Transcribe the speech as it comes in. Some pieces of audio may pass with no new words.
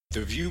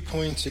The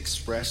viewpoints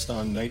expressed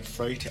on Night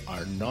Fright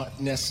are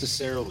not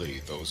necessarily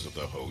those of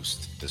the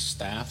host, the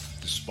staff,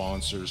 the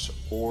sponsors,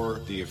 or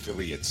the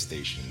affiliate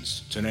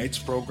stations. Tonight's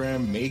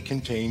program may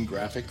contain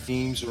graphic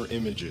themes or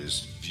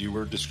images.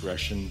 Viewer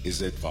discretion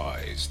is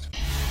advised.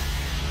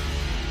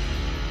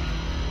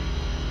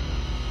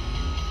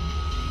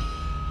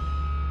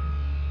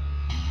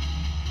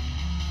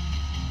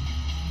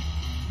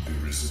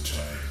 There is a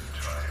time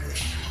for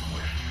question.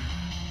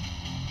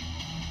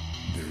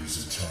 There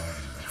is a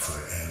time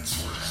for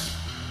answers.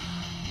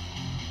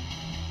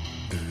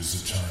 There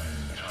is a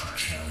time to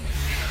challenge.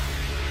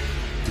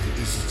 There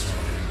is a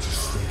time to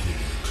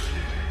speculate.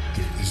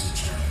 There is a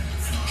time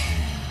for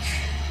change.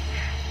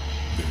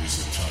 There is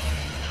a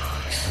time for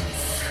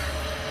truth.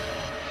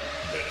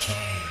 The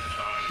time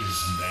is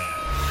now.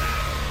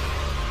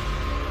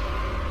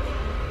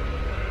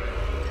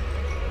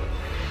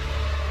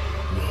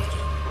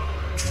 Welcome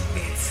to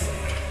Night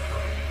Fright,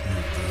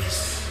 your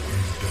voice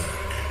in the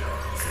dark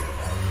for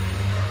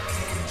paranormal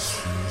and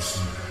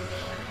conspiracy.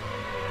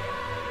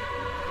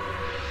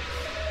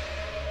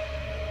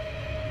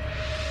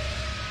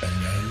 And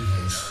now your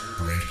host,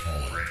 Brent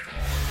Holland.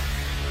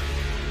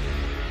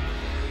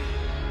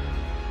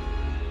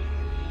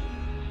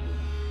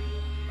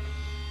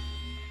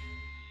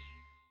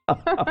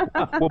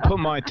 We'll put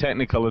my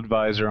technical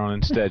advisor on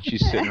instead.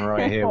 She's sitting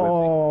right here with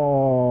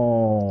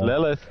me.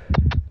 Lilith.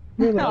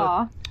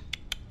 Aw.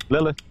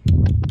 Lilith.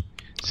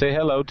 Say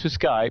hello to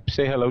Skype.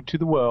 Say hello to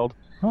the world.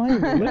 Hi,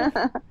 Lilith.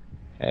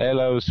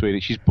 Hello, sweetie.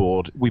 She's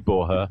bored. We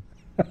bore her.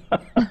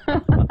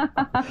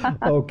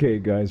 Okay,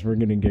 guys, we're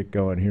going to get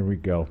going. Here we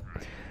go.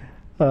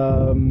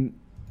 Showtime.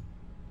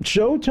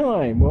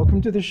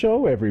 Welcome to the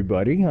show,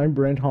 everybody. I'm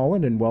Brent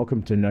Holland, and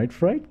welcome to Night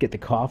Fright. Get the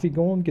coffee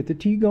going, get the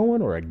tea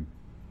going, or a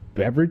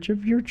beverage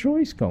of your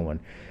choice going.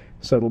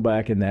 Settle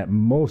back in that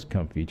most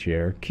comfy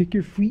chair. Kick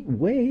your feet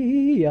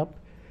way up.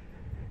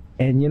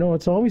 And, you know,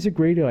 it's always a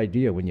great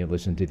idea when you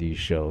listen to these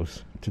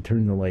shows to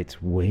turn the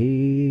lights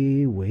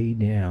way, way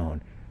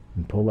down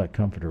and pull that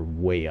comforter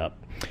way up.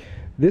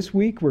 This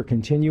week, we're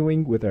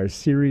continuing with our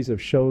series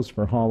of shows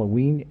for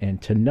Halloween,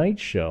 and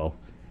tonight's show,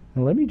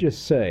 and let me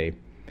just say,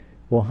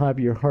 will have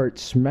your heart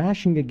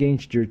smashing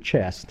against your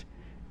chest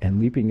and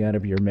leaping out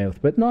of your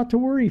mouth. But not to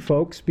worry,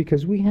 folks,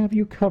 because we have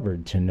you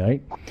covered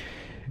tonight,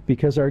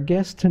 because our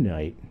guest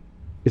tonight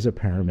is a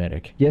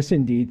paramedic. Yes,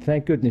 indeed.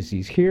 Thank goodness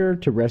he's here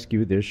to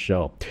rescue this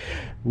show.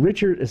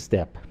 Richard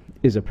Estep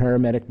is a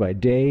paramedic by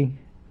day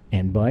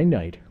and by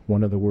night,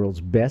 one of the world's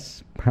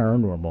best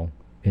paranormal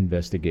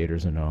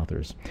investigators and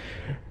authors.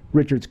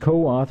 Richard's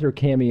co-author,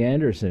 Cami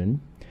Anderson,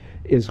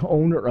 is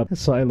owner of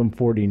Asylum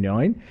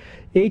 49,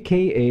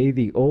 a.k.a.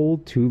 the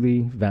Old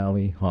Tule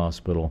Valley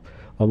Hospital,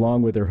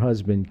 along with her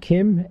husband,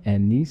 Kim,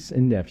 and niece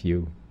and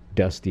nephew,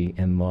 Dusty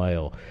and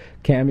Lyle.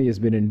 Cami has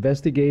been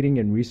investigating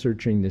and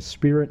researching the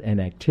spirit and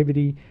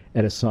activity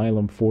at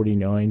Asylum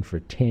 49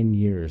 for 10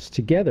 years.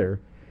 Together,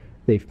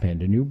 they've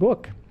penned a new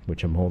book,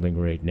 which I'm holding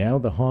right now,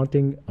 The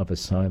Haunting of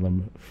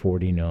Asylum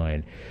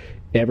 49.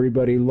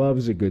 Everybody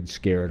loves a good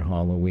scare at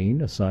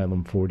Halloween.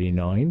 Asylum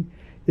 49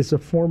 is a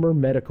former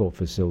medical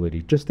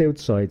facility just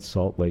outside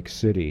Salt Lake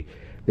City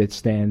that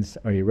stands,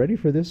 are you ready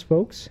for this,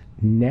 folks?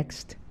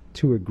 Next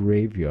to a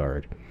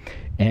graveyard.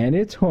 And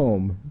it's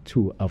home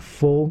to a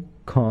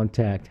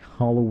full-contact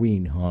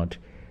Halloween haunt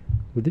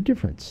with a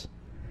difference.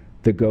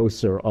 The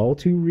ghosts are all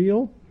too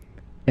real,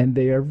 and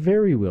they are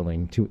very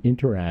willing to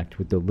interact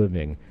with the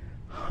living.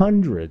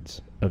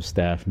 Hundreds of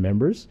staff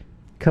members,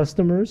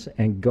 customers,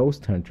 and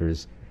ghost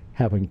hunters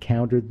have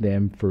encountered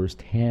them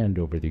firsthand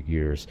over the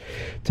years.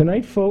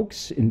 Tonight,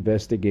 folks,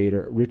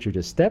 investigator Richard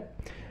Estep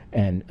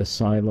and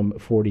Asylum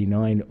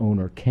 49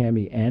 owner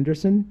Cami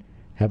Anderson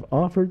have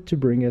offered to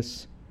bring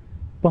us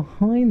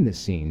behind the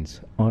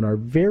scenes on our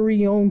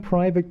very own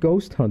private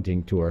ghost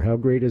hunting tour. How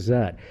great is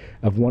that?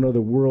 Of one of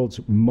the world's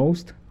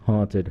most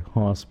haunted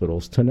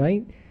hospitals.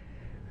 Tonight,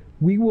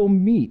 we will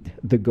meet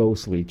the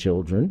ghostly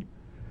children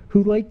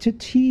who like to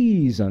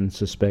tease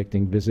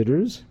unsuspecting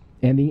visitors,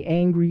 and the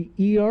angry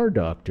ER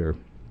doctor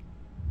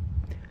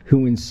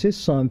who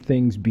insists on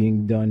things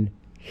being done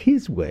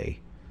his way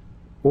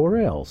or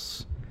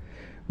else.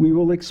 We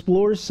will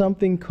explore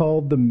something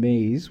called the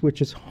Maze,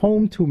 which is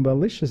home to a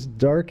malicious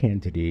dark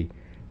entity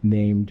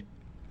named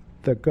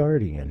the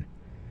Guardian.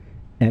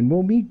 And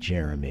we'll meet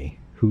Jeremy,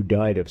 who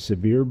died of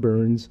severe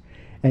burns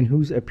and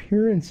whose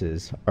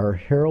appearances are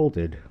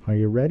heralded, are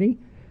you ready?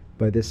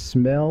 By the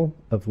smell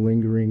of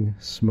lingering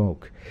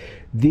smoke.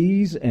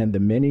 These and the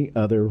many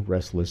other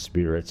restless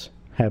spirits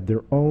have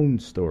their own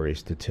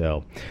stories to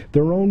tell,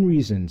 their own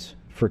reasons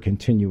for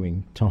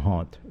continuing to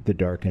haunt the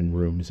darkened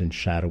rooms and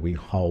shadowy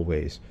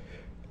hallways.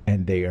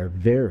 And they are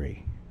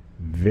very,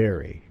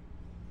 very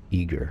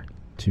eager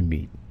to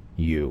meet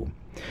you.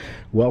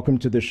 Welcome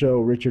to the show,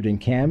 Richard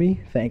and Cami.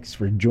 Thanks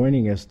for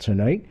joining us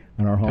tonight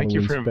on our Halloween Thank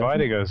you for special.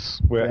 inviting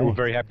us. We're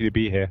very happy to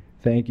be here.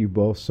 Thank you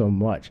both so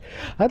much.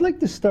 I'd like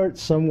to start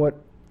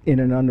somewhat in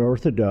an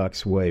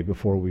unorthodox way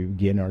before we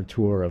begin our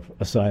tour of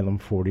Asylum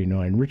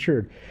 49.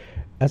 Richard,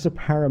 as a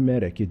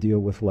paramedic, you deal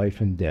with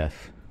life and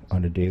death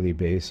on a daily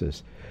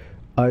basis.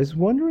 I was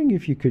wondering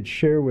if you could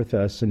share with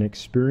us an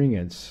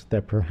experience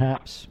that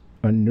perhaps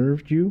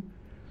unnerved you,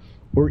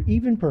 or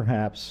even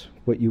perhaps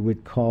what you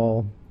would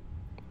call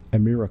a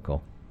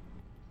miracle.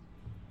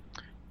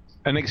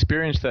 An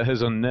experience that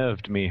has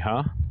unnerved me,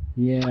 huh?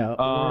 Yeah,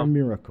 or a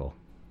miracle.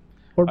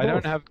 Or both.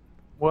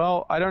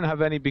 I don't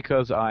have any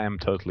because I am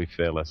totally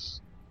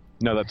fearless.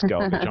 No, that's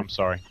garbage. I'm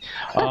sorry.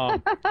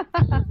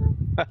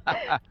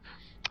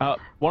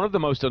 One of the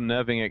most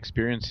unnerving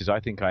experiences I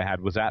think I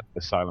had was at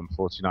Asylum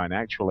 49,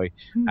 actually,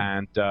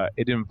 and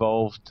it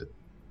involved,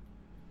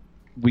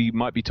 we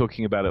might be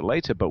talking about it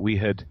later, but we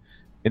had,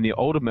 in the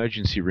old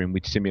emergency room,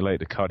 we'd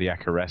simulate a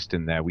cardiac arrest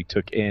in there. We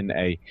took in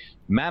a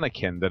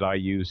mannequin that I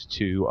used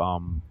to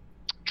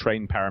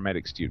train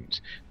paramedic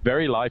students.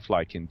 Very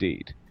lifelike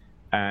indeed.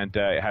 And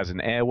it has an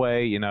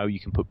airway, you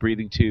can put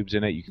breathing tubes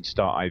in it, you can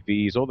start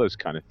IVs, all those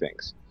kind of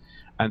things.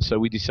 And so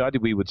we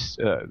decided we would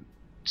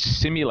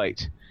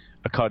simulate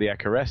a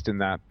cardiac arrest in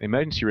that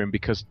emergency room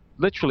because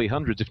literally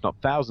hundreds, if not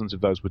thousands of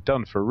those were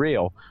done for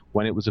real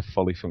when it was a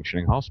fully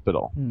functioning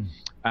hospital.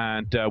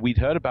 And we'd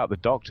heard about the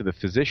doctor, the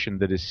physician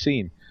that is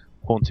seen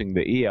haunting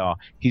the ER.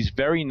 He's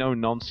very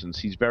no-nonsense.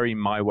 He's very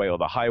my way or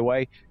the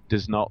highway,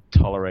 does not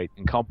tolerate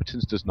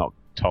incompetence, does not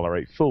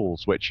tolerate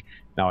fools, which,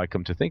 now I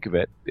come to think of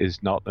it,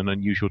 is not an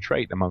unusual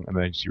trait among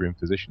emergency room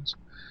physicians.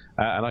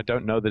 And I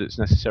don't know that it's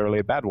necessarily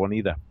a bad one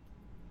either.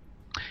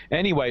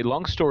 Anyway,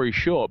 long story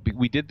short,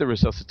 we did the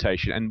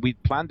resuscitation, and we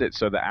planned it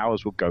so that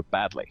ours would go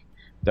badly.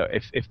 That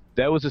if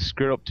there was a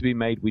screw-up to be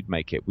made, we'd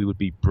make it. We would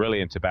be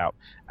brilliant about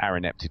our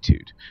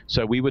ineptitude.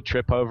 So we would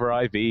trip over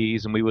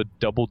IVs, and we would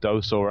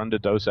double-dose or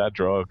underdose our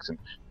drugs and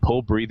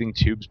pull breathing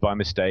tubes by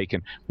mistake.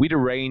 And we'd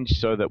arrange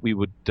so that we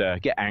would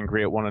get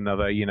angry at one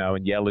another,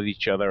 and yell at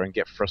each other and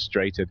get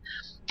frustrated,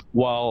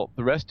 while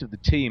the rest of the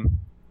team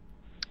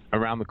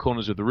around the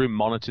corners of the room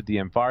monitored the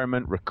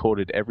environment,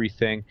 recorded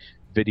everything,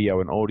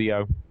 video and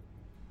audio,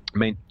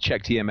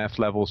 checked EMF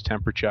levels,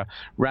 temperature,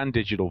 ran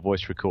digital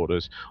voice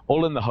recorders,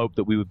 all in the hope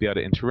that we would be able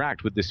to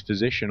interact with this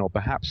physician or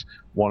perhaps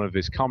one of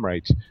his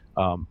comrades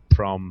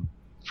from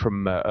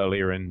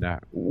earlier in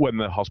when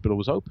the hospital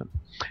was open.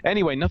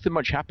 Anyway, nothing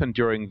much happened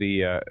during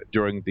the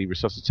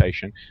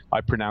resuscitation.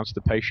 I pronounced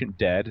the patient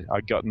dead.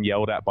 I'd gotten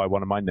yelled at by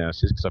one of my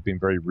nurses because I've been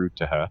very rude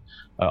to her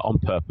on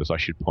purpose, I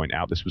should point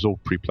out. This was all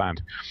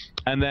pre-planned.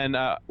 And then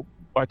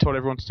I told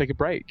everyone to take a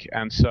break,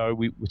 and so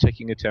we were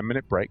taking a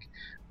 10-minute break.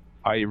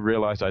 I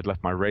realized I'd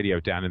left my radio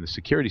down in the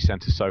security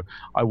center, so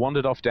I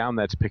wandered off down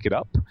there to pick it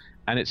up.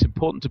 And it's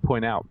important to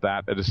point out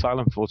that at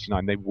Asylum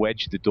 49, they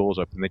wedged the doors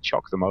open, they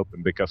chocked them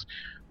open, because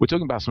we're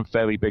talking about some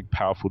fairly big,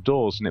 powerful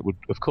doors, and it would,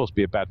 of course,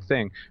 be a bad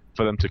thing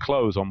for them to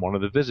close on one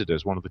of the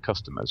visitors, one of the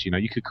customers.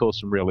 You could cause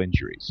some real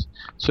injuries.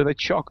 So they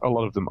chock a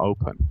lot of them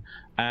open.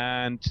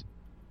 And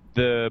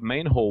the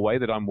main hallway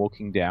that I'm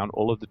walking down,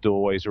 all of the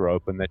doorways are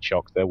open, they're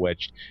chocked, they're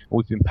wedged, and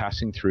we've been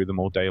passing through them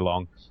all day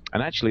long.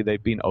 And actually,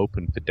 they've been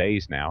open for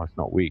days now, if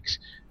not weeks,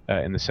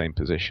 in the same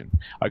position.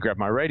 I grab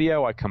my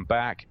radio, I come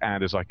back,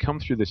 and as I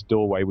come through this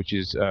doorway, which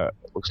is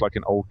looks like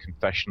an old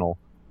confessional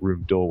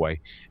room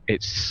doorway,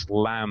 it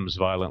slams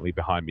violently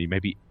behind me,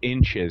 maybe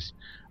inches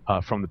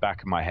from the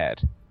back of my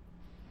head.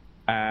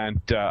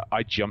 And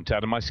I jumped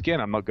out of my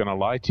skin. I'm not going to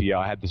lie to you.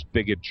 I had this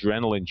big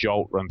adrenaline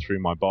jolt run through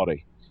my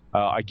body.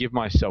 I give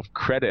myself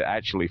credit,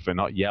 actually, for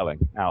not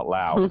yelling out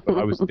loud, but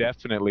I was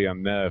definitely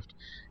unnerved.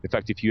 In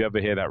fact, if you ever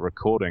hear that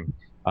recording,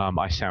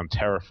 I sound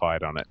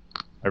terrified on it.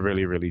 I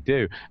really, really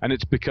do. And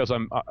it's because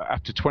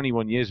after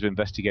 21 years of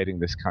investigating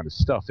this kind of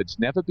stuff, it's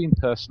never been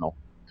personal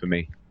for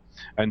me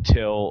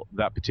until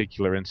that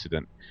particular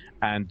incident.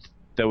 And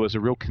there was a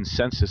real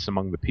consensus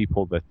among the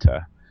people that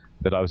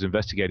I was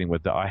investigating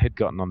with that I had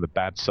gotten on the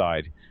bad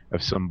side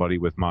of somebody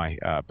with my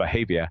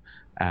behavior,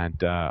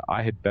 and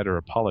I had better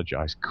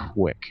apologize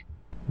quick.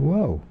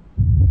 Whoa.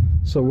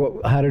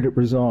 So how did it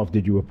resolve?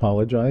 Did you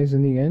apologize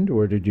in the end,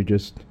 or did you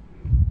just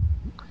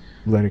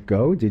let it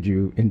go? Did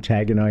you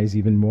antagonize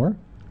even more?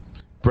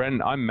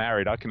 Bren, I'm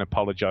married. I can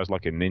apologize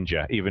like a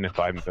ninja, even if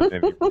I haven't done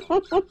anything.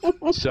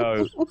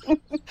 So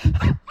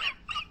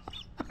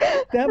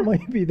that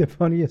might be the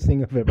funniest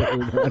thing I've ever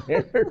heard on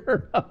air.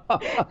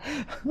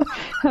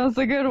 That was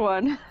a good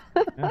one.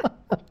 Yeah.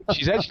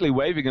 She's actually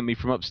waving at me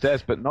from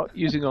upstairs, but not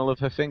using all of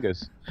her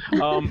fingers.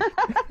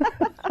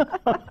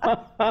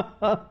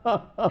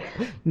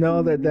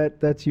 No,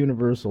 that's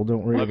universal.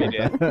 Don't worry about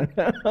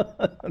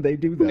that. They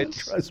do that.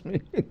 Trust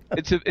me.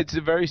 It's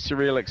a very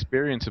surreal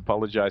experience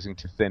apologizing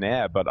to thin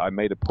air, but I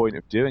made a point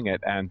of doing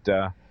it, and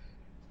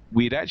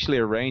we'd actually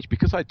arranged,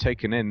 because I'd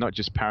taken in not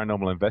just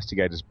paranormal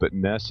investigators, but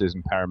nurses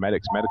and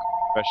paramedics, medical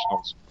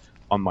professionals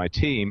on my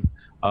team.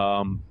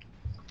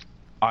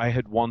 I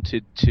had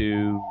wanted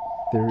to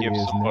give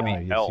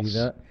somebody else. See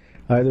that?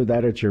 Either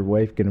that or it's your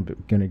wife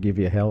gonna give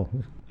you hell.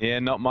 Yeah,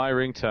 not my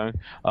ringtone.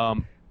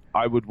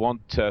 I would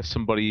want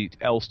somebody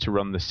else to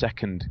run the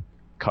second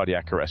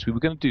cardiac arrest. We were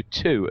going to do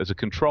two as a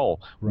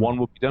control. Right. One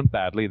would be done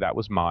badly, that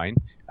was mine,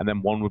 and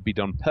then one would be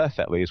done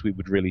perfectly, as we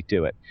would really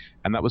do it.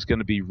 And that was going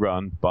to be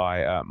run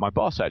by my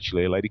boss,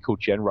 actually, a lady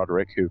called Jen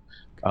Roderick, who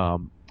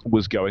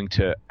was going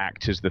to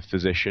act as the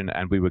physician,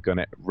 and we were going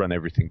to run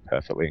everything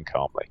perfectly and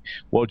calmly.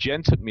 Well,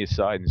 Jen took me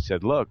aside and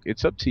said, "Look,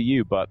 it's up to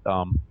you, but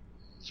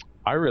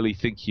I really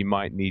think you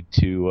might need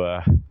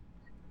to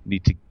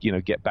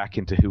get back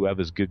into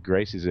whoever's good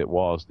graces it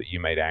was that you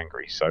made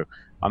angry. So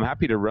I'm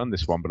happy to run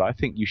this one, but I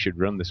think you should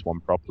run this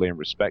one properly and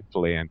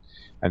respectfully,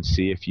 and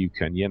see if you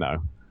can,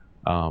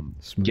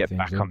 get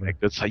back on the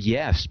good side.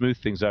 Yeah, smooth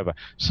things over."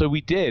 So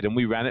we did, and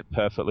we ran it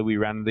perfectly. We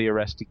ran the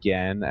arrest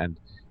again, and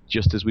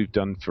just as we've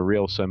done for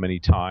real so many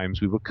times,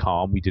 we were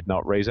calm. We did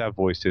not raise our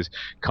voices.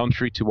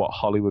 Contrary to what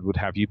Hollywood would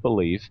have you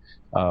believe,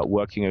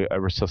 working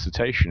a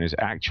resuscitation is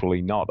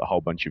actually not a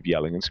whole bunch of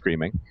yelling and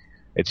screaming.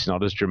 It's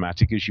not as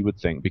dramatic as you would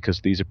think,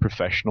 because these are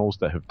professionals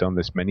that have done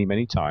this many,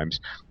 many times.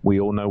 We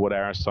all know what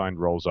our assigned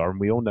roles are, and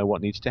we all know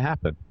what needs to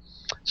happen.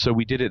 So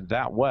we did it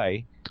that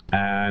way,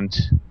 and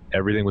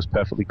everything was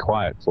perfectly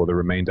quiet for the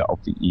remainder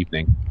of the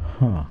evening.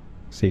 Huh.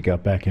 So he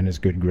got back in his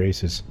good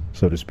graces,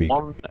 so to speak.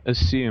 One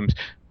assumes.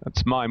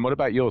 That's mine. What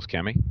about yours,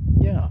 Cammie?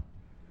 Yeah.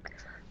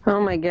 Oh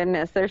my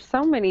goodness. There's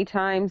so many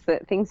times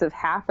that things have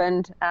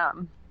happened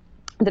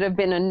that have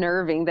been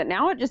unnerving that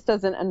now it just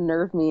doesn't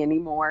unnerve me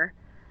anymore.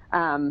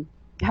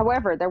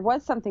 However, there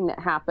was something that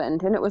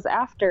happened, and it was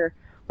after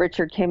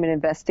Richard came and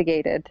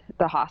investigated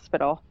the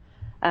hospital.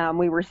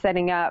 We were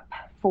setting up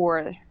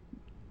for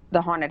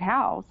the haunted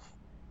house,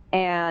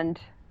 and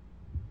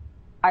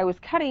I was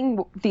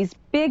cutting these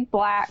big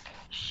black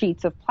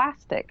sheets of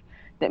plastic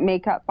that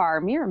make up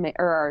our mirror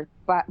or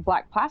our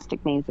black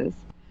plastic mazes.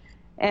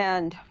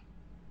 And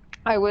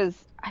I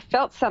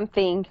felt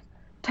something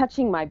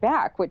touching my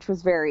back, which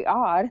was very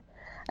odd.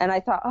 And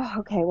I thought, oh,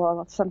 okay,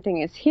 well,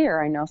 something is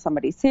here. I know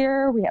somebody's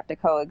here. We have to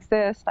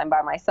coexist. I'm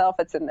by myself.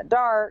 It's in the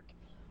dark,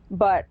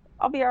 but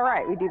I'll be all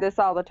right. We do this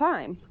all the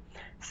time.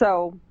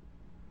 So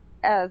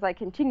as I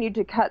continued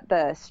to cut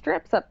the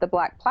strips up the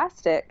black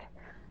plastic,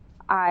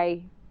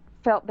 I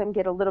felt them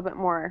get a little bit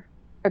more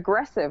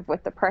aggressive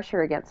with the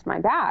pressure against my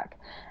back.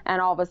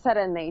 And all of a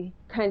sudden they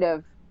kind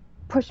of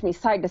pushed me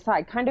side to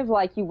side, kind of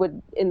like you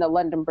would in the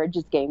London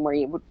Bridges game where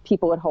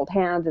people would hold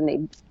hands and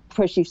they'd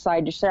push you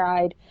side to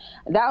side.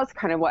 That was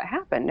kind of what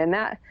happened. And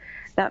that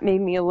made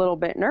me a little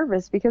bit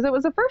nervous because it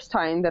was the first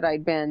time that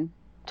I'd been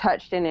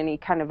touched in any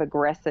kind of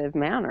aggressive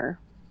manner.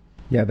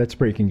 Yeah, that's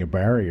breaking a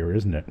barrier,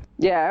 isn't it?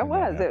 Yeah, it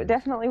was. It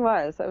definitely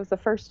was. It was the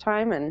first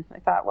time, and I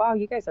thought, wow,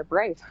 you guys are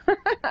brave.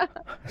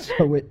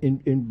 So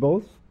in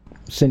both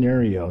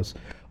scenarios,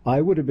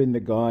 I would have been the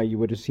guy, you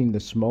would have seen the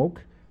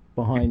smoke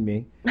behind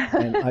me,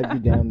 and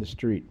I'd be down the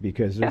street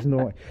because there's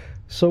no...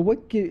 So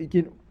what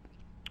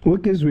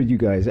gives with you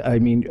guys? I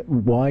mean,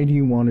 why do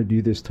you want to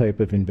do this type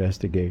of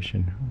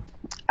investigation?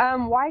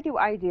 Why do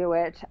I do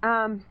it?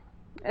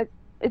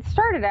 It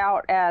started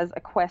out as a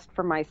quest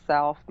for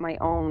myself, my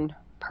own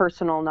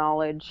personal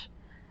knowledge.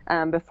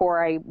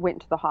 Before I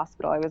went to the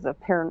hospital, I was a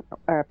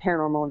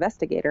paranormal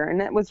investigator,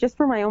 and it was just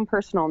for my own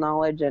personal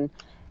knowledge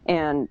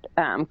and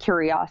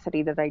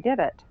curiosity that I did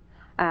it.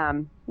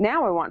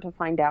 Now I want to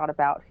find out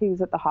about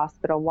who's at the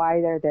hospital,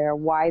 why they're there,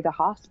 why the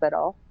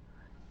hospital,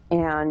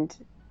 and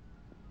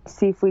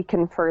see if we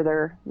can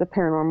further the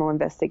paranormal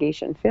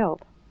investigation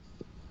field.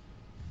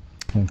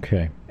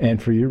 Okay.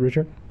 And for you,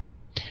 Richard?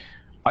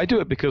 I do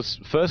it because,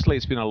 firstly,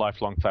 it's been a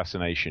lifelong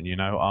fascination,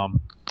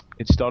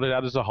 It started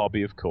out as a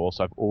hobby, of course.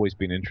 I've always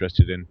been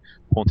interested in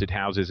haunted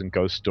houses and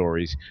ghost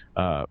stories,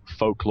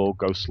 folklore,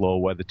 ghost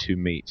lore, where the two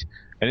meet.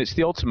 And it's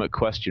the ultimate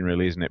question,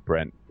 really, isn't it,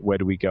 Brent? Where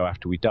do we go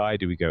after we die?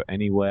 Do we go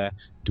anywhere?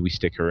 Do we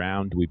stick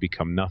around? Do we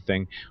become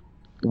nothing?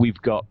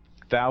 We've got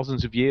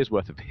thousands of years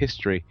worth of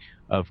history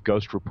of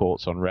ghost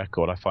reports on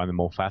record. I find them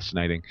all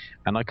fascinating,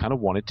 and I kind of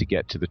wanted to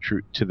get to the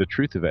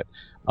truth of it.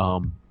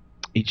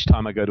 Each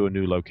time I go to a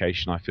new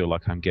location, I feel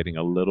like I'm getting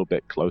a little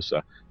bit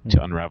closer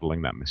to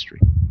unraveling that mystery.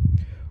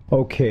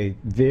 Okay,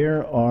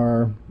 there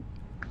are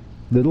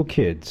little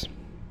kids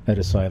at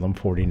Asylum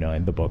 49,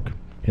 in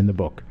the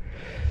book.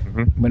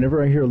 Mm-hmm.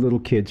 Whenever I hear little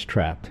kids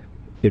trapped,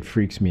 it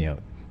freaks me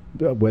out,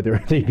 whether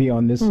they be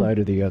on this side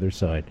or the other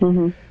side,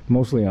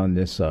 mostly on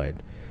this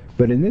side.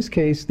 But in this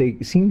case, they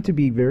seem to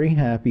be very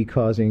happy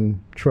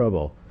causing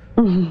trouble.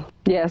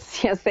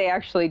 Yes, they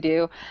actually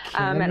do.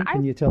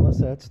 Can you tell us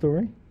that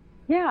story?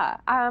 Yeah,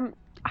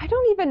 I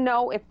don't even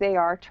know if they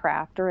are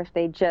trapped or if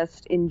they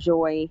just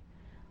enjoy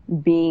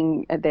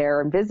being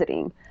there and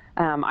visiting.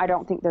 I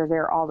don't think they're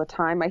there all the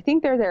time. I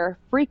think they're there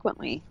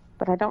frequently,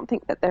 but I don't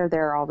think that they're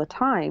there all the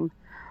time.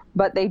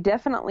 But they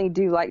definitely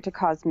do like to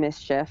cause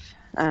mischief.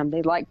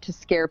 They like to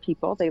scare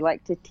people. They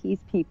like to tease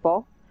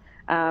people.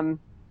 And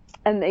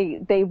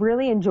they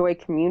really enjoy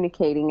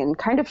communicating and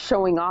kind of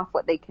showing off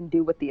what they can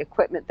do with the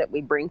equipment that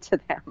we bring to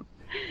them.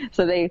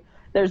 So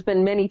there's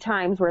been many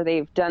times where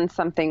they've done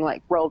something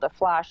like rolled a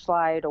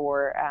flashlight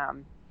or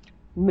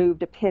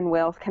moved a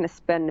pinwheel, kind of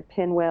spin a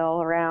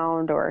pinwheel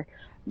around, or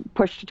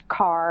pushed a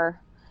car,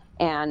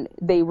 and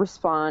they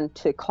respond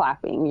to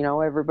clapping.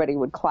 Everybody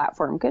would clap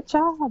for them. Good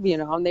job,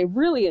 and they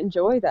really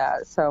enjoy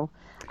that. So,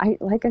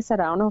 like I said,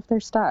 I don't know if they're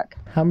stuck.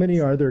 How many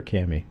are there,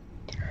 Cammie?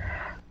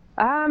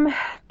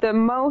 The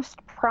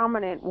most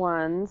prominent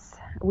ones,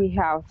 we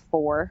have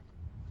 4.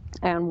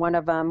 and one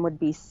of them would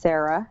be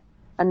Sarah.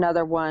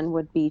 Another one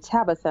would be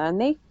Tabitha, and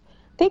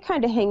they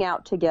kind of hang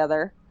out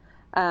together.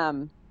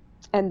 And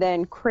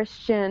then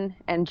Christian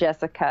and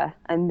Jessica,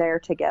 and they're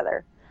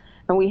together.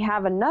 And we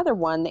have another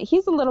one that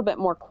he's a little bit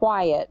more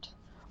quiet,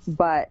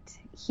 but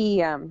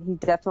he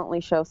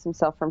definitely shows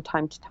himself from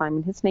time to time,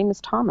 and his name is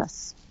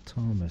Thomas.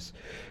 Thomas.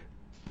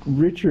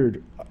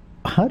 Richard,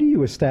 how do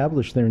you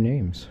establish their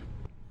names?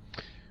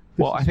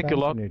 Well, I think a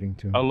lot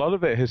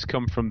of it has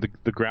come from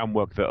the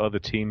groundwork that other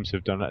teams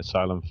have done at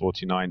Asylum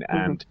 49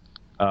 and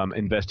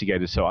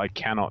investigators, so I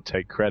cannot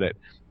take credit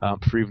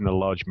for even a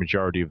large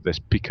majority of this,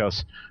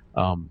 because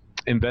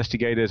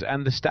investigators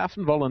and the staff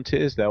and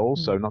volunteers there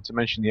also, not to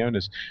mention the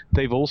owners,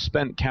 they've all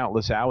spent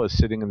countless hours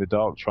sitting in the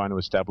dark trying to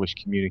establish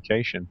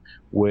communication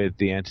with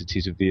the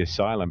entities of the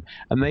asylum.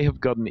 And they have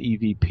gotten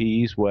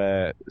EVPs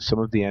where some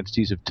of the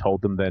entities have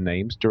told them their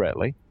names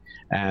directly,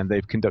 and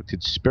they've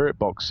conducted spirit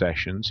box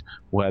sessions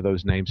where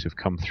those names have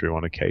come through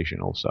on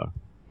occasion also.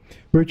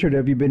 Richard,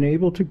 have you been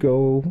able to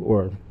go,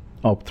 or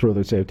I'll throw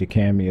this out to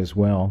Cammie as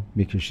well,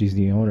 because she's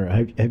the owner,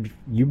 have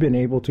you been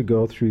able to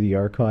go through the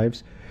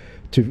archives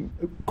to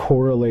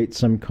correlate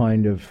some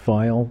kind of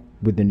file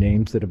with the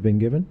names that have been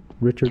given?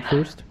 Richard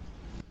first.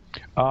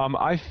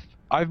 I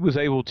was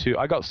able to.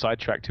 I got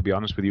sidetracked, to be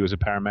honest with you, as a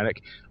paramedic.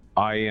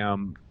 I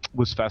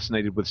was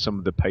fascinated with some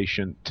of the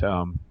patient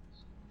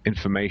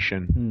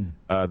information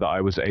that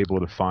I was able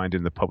to find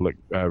in the public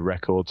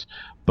records.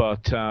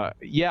 But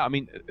yeah, I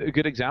mean, a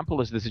good example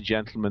is there's a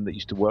gentleman that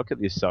used to work at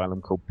the asylum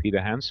called Peter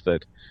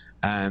Hansford.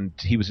 And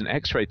he was an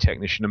X-ray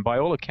technician, and by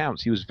all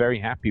accounts, he was very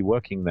happy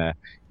working there.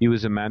 He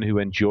was a man who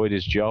enjoyed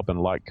his job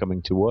and liked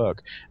coming to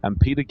work. And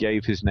Peter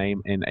gave his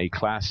name in a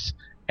Class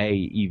A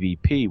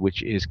EVP,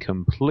 which is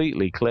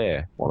completely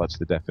clear. Well, that's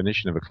the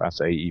definition of a Class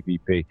A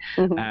EVP.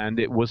 And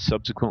it was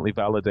subsequently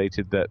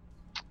validated that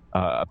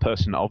a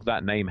person of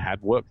that name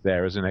had worked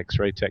there as an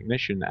X-ray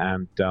technician,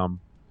 and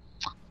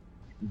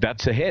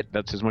that's a hit.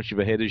 That's as much of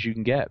a hit as you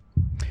can get.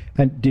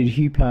 And did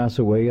he pass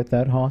away at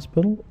that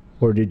hospital?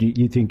 Or did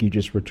you think you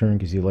just returned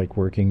because you like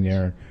working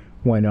there?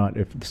 Why not,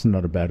 if it's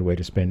not a bad way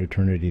to spend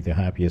eternity, the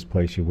happiest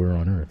place you were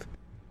on Earth?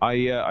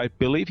 I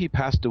believe he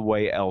passed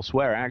away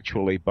elsewhere,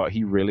 actually, but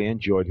he really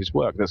enjoyed his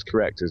work. That's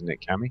correct, isn't it,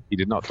 Cammie? He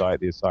did not die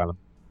at the asylum.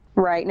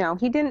 Right, no,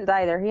 he didn't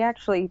die there. He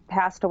actually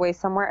passed away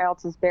somewhere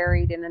else, is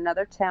buried in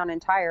another town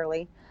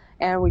entirely,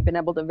 and we've been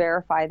able to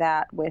verify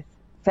that with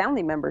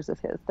family members of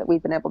his that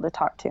we've been able to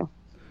talk to.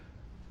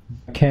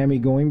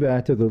 Cammie, going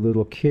back to the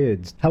little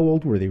kids, how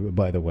old were they,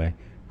 by the way?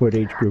 What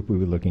age group were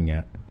we looking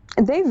at?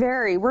 They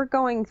vary. We're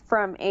going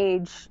from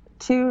age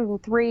 2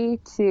 and 3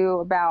 to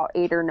about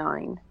 8 or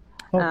 9,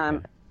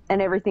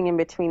 and everything in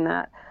between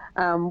that.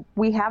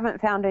 We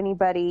haven't found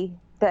anybody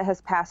that has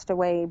passed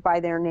away by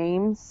their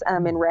names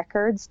in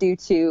records due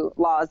to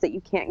laws that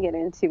you can't get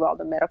into all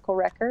the medical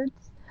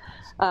records.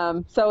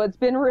 So it's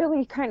been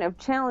really kind of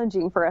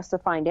challenging for us to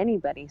find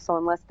anybody. So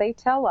unless they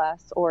tell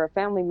us, or a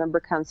family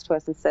member comes to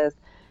us and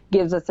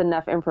gives us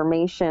enough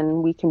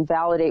information, we can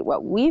validate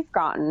what we've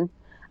gotten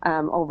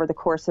over the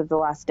course of the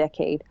last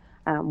decade,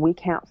 we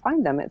can't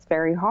find them. It's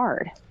very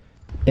hard.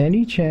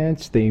 Any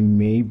chance they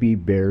may be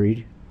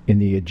buried in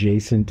the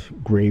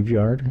adjacent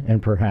graveyard,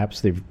 and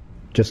perhaps they've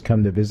just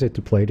come to visit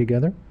to play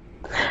together?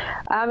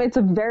 It's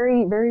a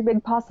very, very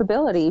big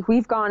possibility.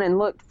 We've gone and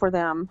looked for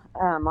them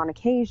on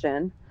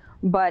occasion,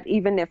 but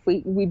even if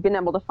we've been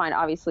able to find,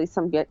 obviously,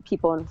 some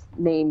people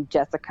named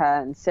Jessica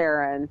and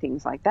Sarah and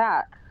things like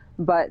that,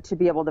 but to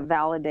be able to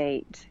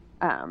validate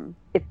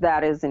if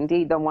that is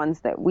indeed the ones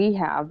that we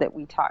have, that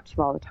we talk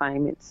to all the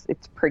time,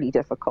 it's pretty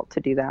difficult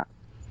to do that.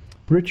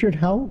 Richard,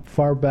 how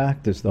far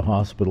back does the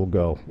hospital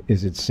go?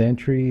 Is it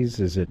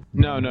centuries? Is it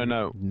no?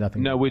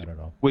 Nothing. No, at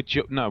all.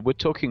 We're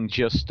talking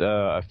just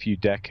a few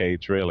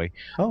decades, really.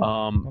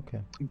 Okay.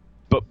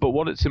 But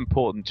what it's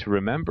important to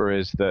remember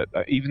is that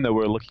even though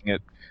we're looking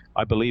at,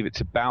 I believe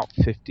it's about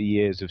 50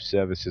 years of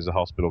service as a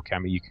hospital.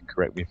 Cammie, you can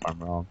correct me if I'm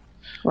wrong.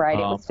 Right,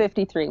 it was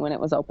 53 when it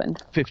was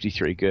opened.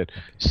 53, good.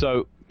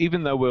 So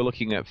even though we're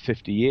looking at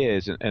 50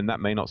 years, and that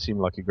may not seem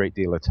like a great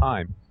deal of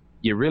time,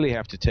 you really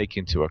have to take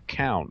into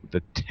account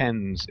the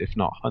tens, if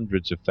not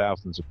hundreds of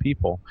thousands of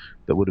people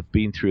that would have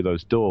been through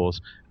those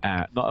doors,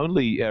 not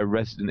only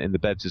resident in the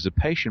beds as a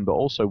patient, but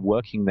also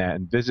working there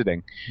and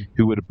visiting,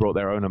 who would have brought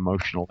their own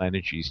emotional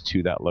energies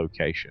to that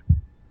location.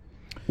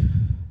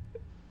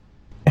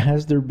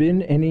 Has there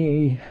been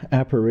any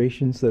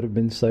apparitions that have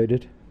been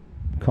cited?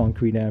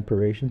 Concrete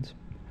apparitions?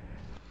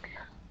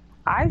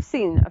 I've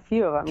seen a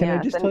few of them. Can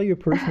I just tell you a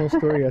personal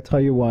story? I'll tell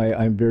you why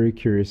I'm very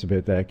curious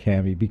about that,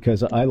 Cammie,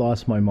 because I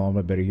lost my mom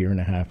about 1.5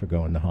 years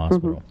ago in the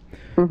hospital.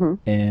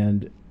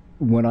 And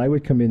when I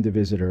would come in to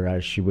visit her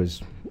as she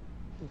was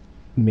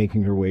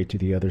making her way to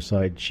the other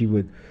side, she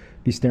would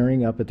be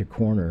staring up at the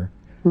corner,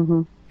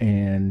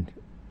 and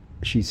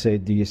she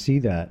said, "Do you see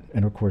that?"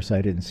 And of course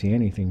I didn't see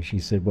anything. She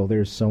said, "Well,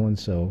 there's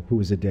so-and-so who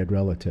was a dead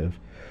relative."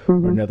 Or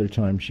another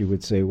time she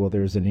would say, "Well,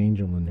 there's an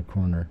angel in the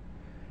corner."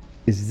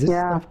 Is this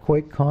stuff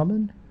quite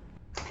common?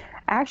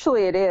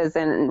 Actually, it is.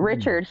 And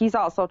Richard, he's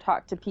also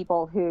talked to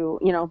people who,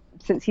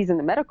 since he's in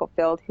the medical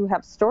field, who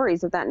have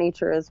stories of that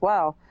nature as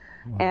well.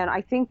 Wow. And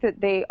I think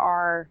that they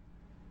are,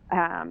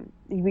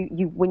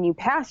 when you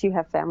pass, you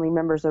have family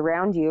members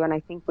around you. And I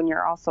think when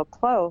you're also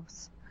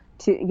close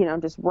to,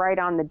 just right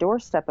on the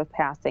doorstep of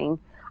passing,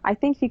 I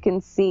think you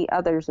can see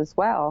others as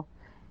well.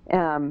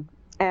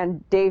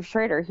 And Dave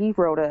Schrader, he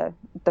wrote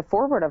the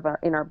foreword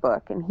in our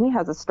book, and he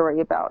has a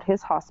story about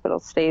his hospital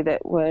stay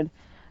that would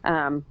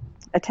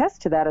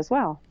attest to that as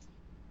well.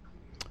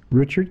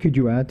 Richard, could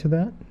you add to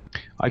that?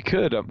 I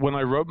could. When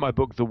I wrote my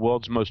book, The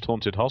World's Most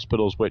Haunted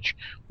Hospitals, which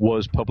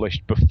was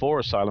published before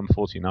Asylum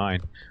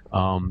 49,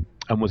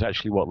 and was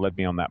actually what led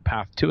me on that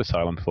path to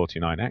Asylum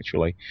 49,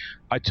 actually,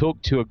 I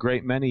talked to a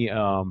great many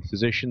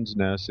physicians,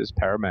 nurses,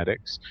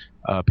 paramedics,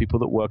 people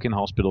that work in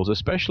hospitals,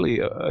 especially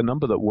a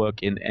number that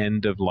work in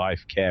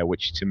end-of-life care,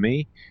 which to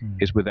me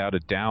is without a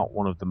doubt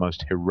one of the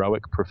most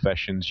heroic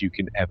professions you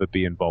can ever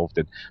be involved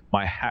in.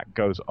 My hat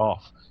goes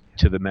off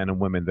to the men and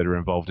women that are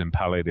involved in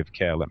palliative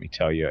care. Let me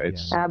tell you,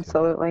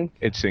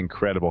 it's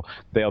incredible.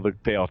 They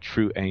are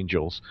true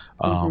angels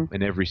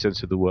in every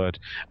sense of the word.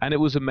 And it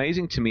was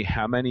amazing to me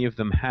how many of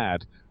them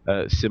had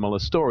similar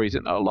stories,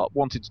 and a lot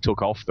wanted to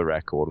talk off the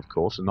record, of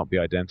course, and not be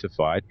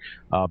identified,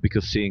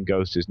 because seeing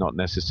ghosts is not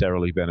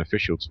necessarily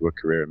beneficial to a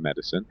career in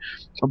medicine.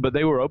 But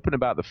they were open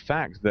about the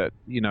fact that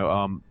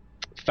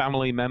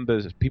family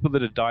members, people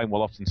that are dying,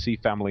 will often see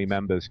family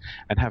members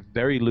and have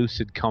very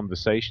lucid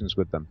conversations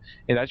with them.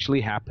 It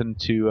actually happened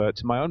to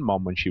my own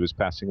mom when she was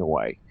passing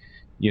away,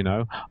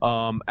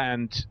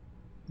 and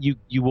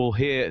you will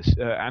hear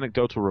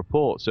anecdotal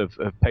reports of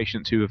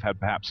patients who have had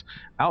perhaps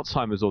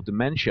Alzheimer's or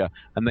dementia,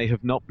 and they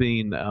have not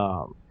been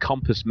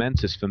compos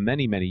mentis for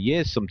many, many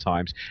years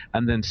sometimes,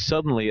 and then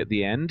suddenly at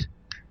the end,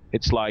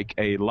 it's like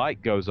a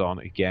light goes on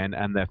again,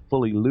 and they're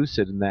fully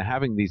lucid, and they're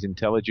having these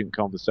intelligent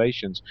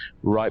conversations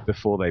right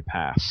before they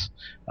pass.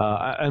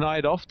 And I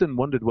had often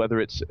wondered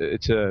whether it's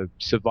a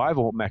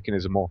survival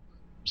mechanism, or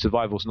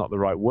survival's not the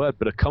right word,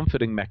 but a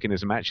comforting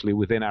mechanism actually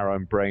within our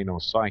own brain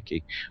or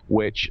psyche,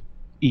 which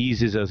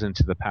eases us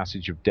into the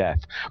passage of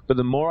death. But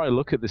the more I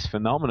look at this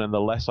phenomenon,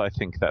 the less I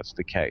think that's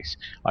the case.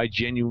 I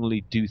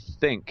genuinely do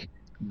think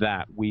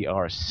that we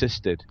are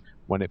assisted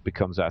when it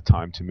becomes our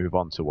time to move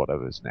on to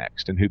whatever's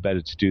next. And who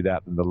better to do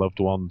that than the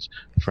loved ones,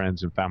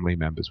 friends, and family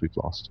members we've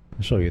lost.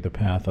 I'll show you the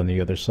path on the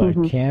other side.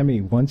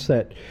 Cammie, once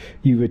that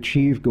you've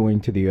achieved going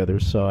to the other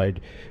side,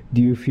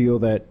 do you feel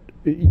that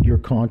your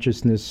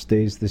consciousness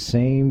stays the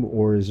same,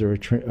 or is there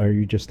are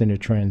you just in a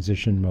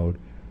transition mode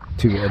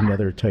to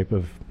another type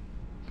of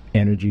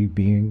energy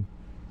being?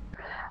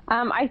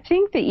 I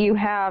think that you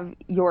have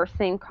your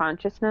same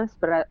consciousness,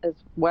 but as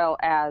well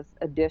as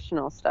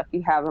additional stuff.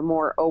 You have a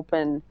more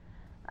open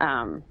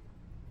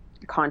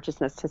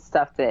consciousness to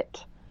stuff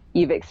that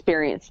you've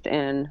experienced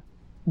in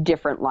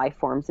different life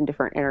forms and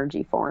different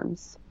energy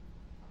forms.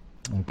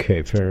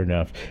 Okay, fair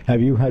enough.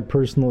 Have you had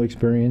personal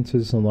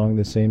experiences along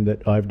the same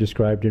that I've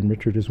described in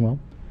Richard as well?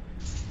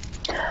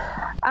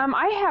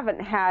 I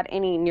haven't had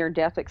any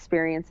near-death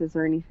experiences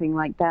or anything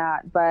like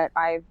that, but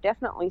I've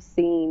definitely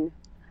seen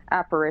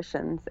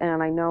apparitions,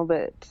 and I know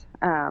that...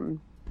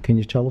 Can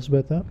you tell us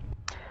about that?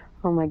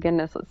 Oh my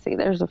goodness, let's see.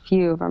 There's a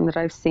few of them that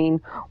I've seen.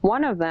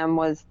 One of them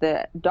was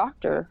the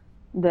doctor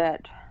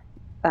that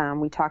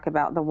we talk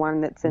about, the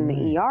one that's in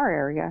the ER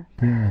area.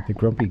 Yeah, the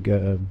grumpy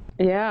guy.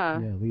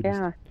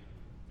 Yeah.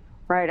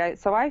 Right.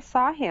 So I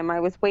saw him. I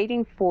was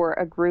waiting for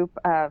a group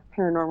of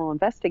paranormal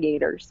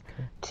investigators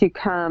to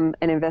come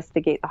and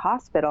investigate the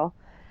hospital.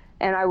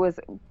 And I was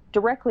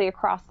directly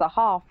across the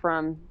hall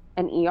from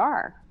an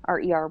ER,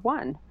 our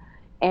ER1.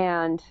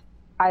 And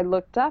I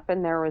looked up,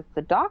 and there was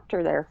the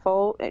doctor there,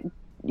 full...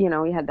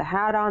 he had the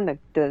hat on,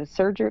 the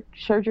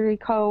surgery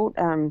coat,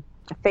 a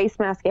face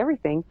mask,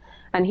 everything,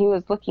 and he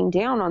was looking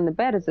down on the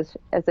bed as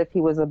if he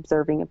was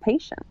observing a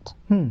patient.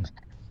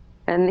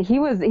 And he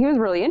was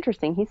really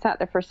interesting. He sat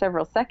there for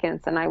several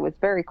seconds, and I was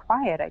very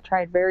quiet. I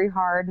tried very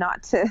hard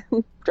not to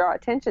draw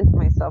attention to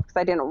myself because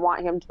I didn't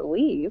want him to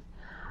leave.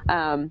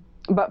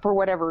 But for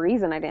whatever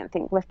reason, I didn't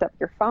think lift up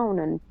your phone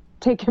and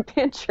take a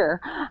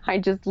picture. I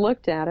just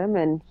looked at him,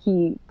 and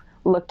he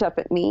looked up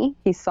at me.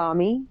 He saw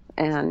me,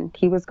 and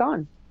he was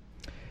gone.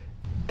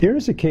 There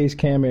is a case,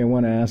 Cammie, I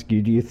want to ask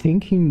you. Do you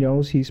think he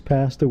knows he's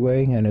passed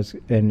away and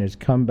has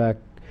come back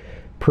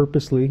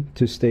purposely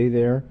to stay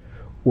there?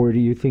 Or do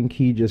you think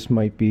he just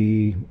might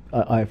be...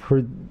 I've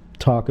heard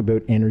talk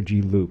about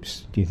energy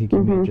loops. Do you think he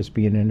may just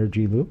be an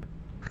energy loop?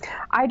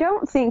 I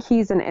don't think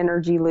he's an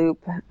energy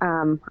loop.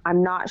 I'm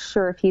not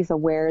sure if he's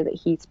aware that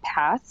he's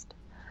passed.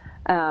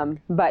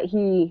 But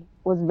he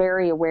was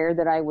very aware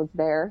that I was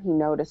there. He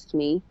noticed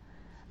me.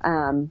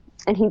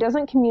 And he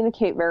doesn't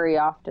communicate very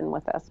often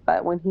with us,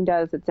 but when he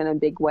does, it's in a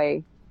big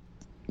way.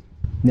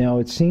 Now,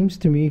 it seems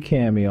to me,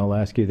 Cammie, I'll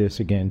ask you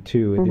this again,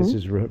 too, and this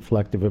is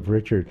reflective of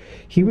Richard.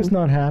 He was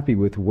not happy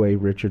with the way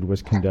Richard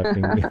was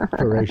conducting the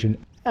operation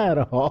at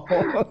all.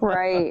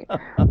 Right.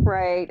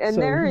 And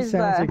So there he is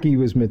sounds like he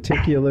was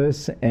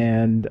meticulous,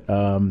 and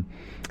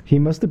he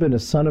must have been a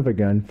son of a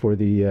gun for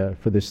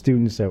the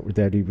students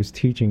that he was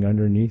teaching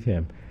underneath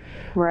him.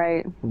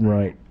 right.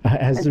 Right.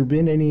 Has there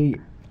been any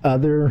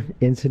other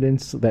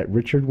incidents that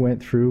Richard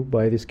went through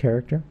by this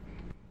character?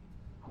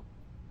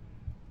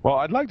 Well,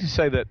 I'd like to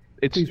say that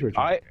it's Please,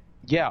 Richard.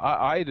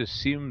 I'd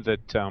assumed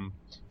that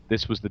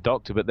this was the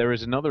Doctor, but there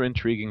is another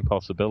intriguing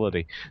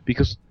possibility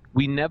because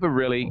we never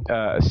really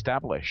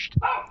established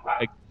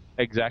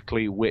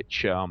exactly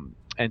which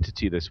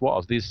entity this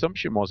was. The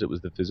assumption was it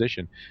was the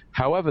physician.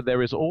 However,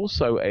 there is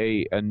also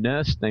a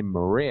nurse named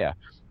Maria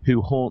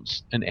who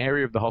haunts an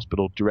area of the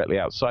hospital directly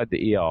outside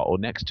the ER or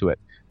next to it.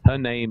 Her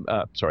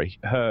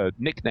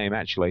nickname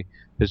actually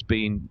has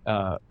been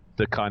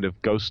the kind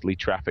of ghostly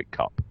traffic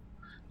cop,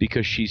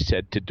 because she's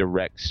said to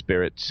direct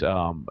spirits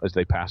as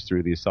they pass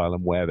through the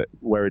asylum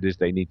where it is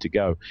they need to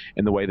go,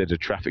 in the way that a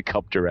traffic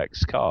cop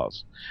directs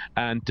cars.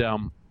 And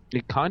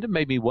it kind of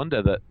made me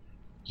wonder that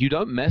you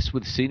don't mess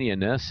with senior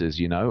nurses,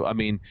 you know? I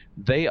mean,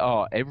 they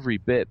are every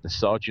bit the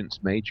sergeants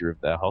major of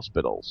their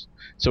hospitals.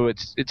 So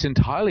it's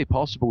entirely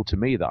possible to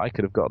me that I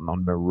could have gotten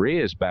on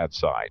Maria's bad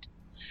side.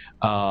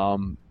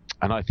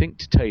 And I think,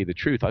 to tell you the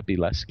truth, I'd be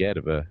less scared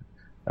of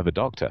a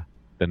doctor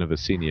than of a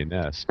senior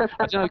nurse.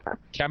 I don't know,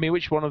 Cammy,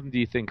 which one of them do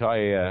you think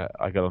I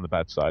got on the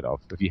bad side of,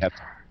 if you had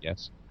to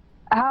guess?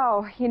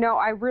 Oh,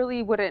 I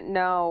really wouldn't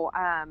know.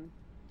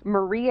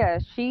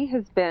 Maria, she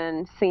has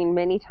been seen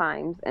many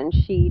times, and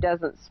she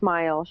doesn't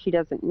smile, she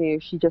doesn't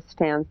move, she just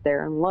stands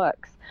there and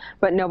looks.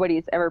 But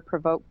nobody's ever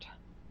provoked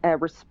a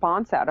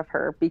response out of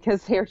her,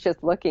 because they're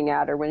just looking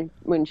at her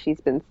when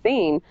she's been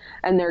seen,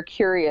 and they're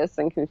curious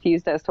and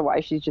confused as to why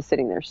she's just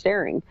sitting there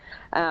staring.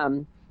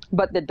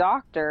 But the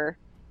Doctor,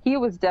 he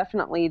was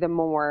definitely the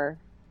more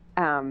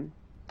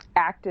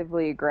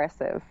actively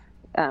aggressive,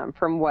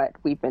 from what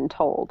we've been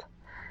told.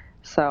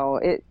 So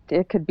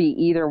it could be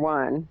either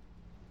one.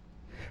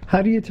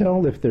 How do you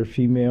tell if they're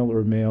female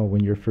or male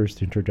when you're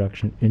first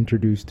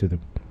introduced to them?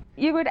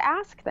 You would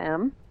ask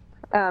them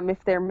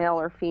if they're male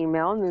or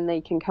female, and then they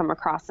can come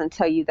across and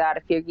tell you that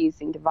if you're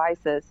using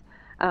devices,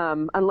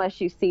 unless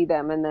you see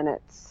them, and then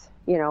it's,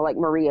 like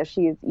Maria,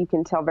 you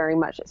can tell very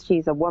much that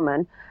she's a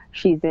woman.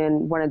 She's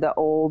in one of the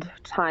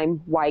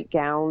old-time white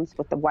gowns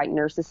with the white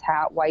nurse's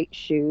hat, white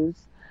shoes,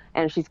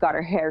 and she's got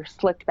her hair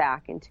slicked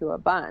back into a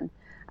bun.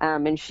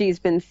 And she's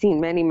been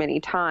seen many, many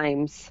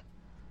times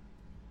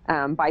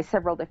by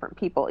several different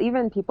people.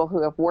 Even people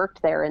who have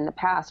worked there in the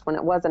past when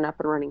it was an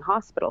up-and-running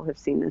hospital have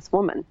seen this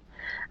woman.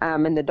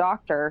 And the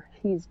Doctor,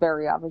 he's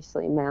very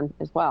obviously a man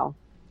as well.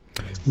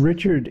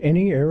 Richard,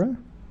 any era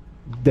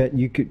that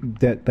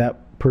that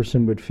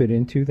person would fit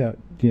into, that,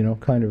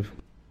 kind of...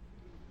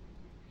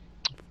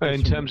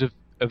 In terms of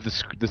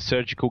the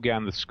surgical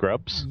gown, the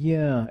scrubs?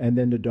 Yeah, and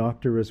then the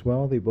Doctor as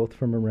well. They both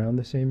from around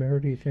the same era,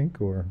 do you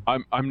think? Or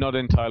I'm not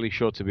entirely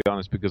sure, to be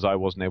honest, because I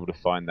wasn't able to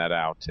find that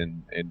out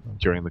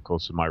during the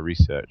course of my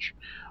research.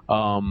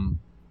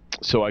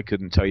 So I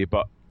couldn't tell you.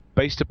 But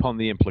based upon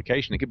the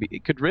implication,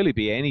 it could really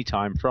be any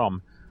time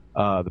from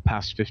the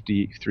past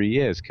 53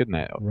 years, couldn't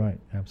it? Right,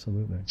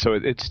 absolutely. So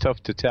it's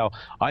tough to tell.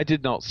 I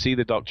did not see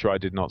the Doctor. I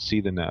did not see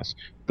the nurse.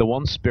 The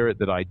one spirit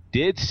that I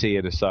did see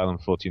at Asylum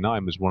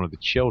 49 was one of the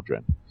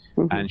children.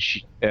 Mm-hmm. And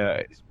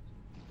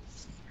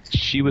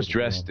she was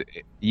dressed,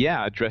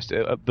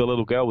 the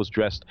little girl was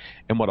dressed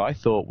in what I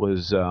thought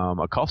was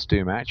a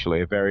costume,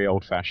 actually, a very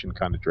old-fashioned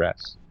kind of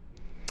dress.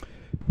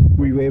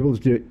 Were you able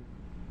to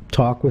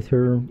talk with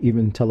her,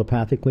 even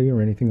telepathically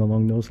or anything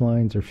along those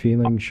lines, or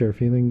share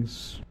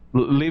feelings?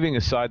 Leaving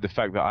aside the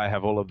fact that I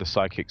have all of the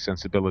psychic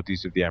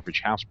sensibilities of the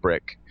average house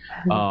brick,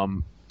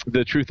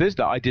 the truth is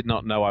that I did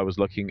not know I was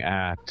looking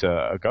at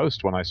a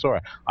ghost when I saw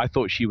her. I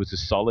thought she was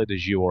as solid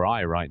as you or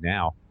I right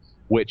now,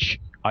 which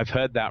I've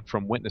heard that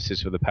from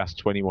witnesses for the past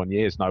 21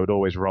 years, and I would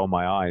always roll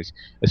my eyes,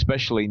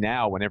 especially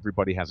now when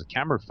everybody has a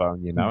camera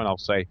phone, and I'll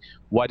say,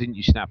 why didn't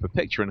you snap a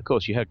picture? And, of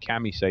course, you heard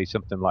Cammy say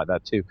something like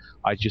that, too.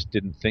 I just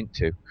didn't think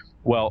to.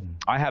 Well,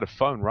 I had a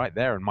phone right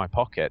there in my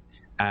pocket,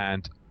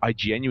 and I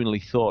genuinely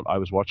thought I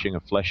was watching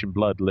a flesh and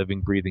blood, living,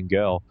 breathing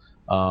girl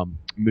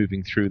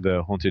moving through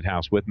the haunted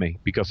house with me,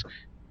 because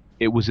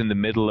it was in the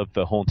middle of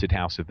the haunted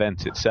house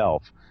event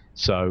itself.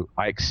 So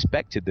I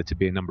expected there to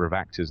be a number of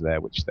actors there,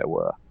 which there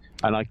were.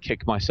 And I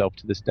kick myself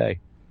to this day.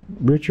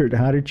 Richard,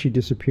 how did she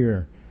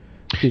disappear?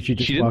 Did she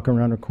just walk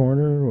around a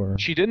corner, or?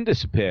 She didn't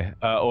disappear,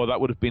 or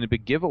that would have been a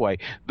big giveaway.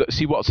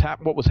 See, what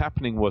was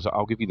happening was,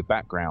 I'll give you the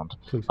background.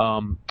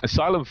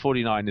 Asylum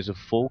 49 is a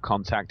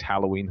full-contact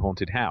Halloween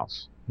haunted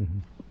house. Mm-hmm.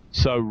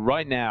 So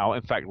right now,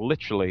 in fact,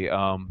 literally,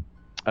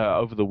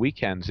 over the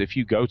weekends, if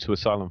you go to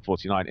Asylum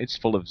 49, it's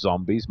full of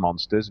zombies,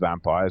 monsters,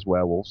 vampires,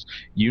 werewolves,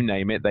 you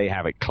name it, they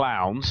have it.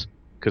 Clowns,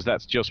 because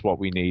that's just what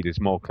we need, is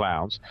more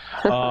clowns.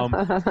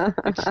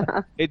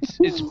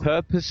 It's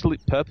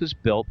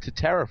purpose-built to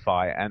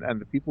terrify,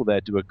 and the people there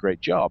do a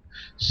great job.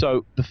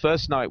 So the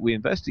first night we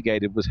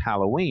investigated was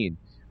Halloween.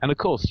 And, of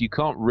course, you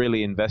can't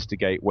really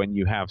investigate when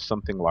you have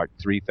something like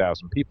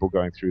 3,000 people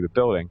going through the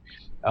building.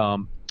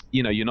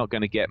 you're not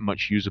going to get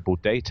much usable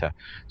data.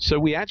 So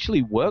we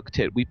actually worked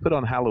it. We put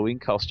on Halloween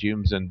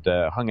costumes and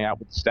hung out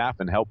with the staff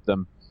and helped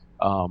them,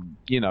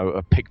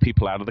 pick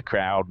people out of the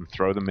crowd and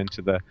throw them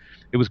into the.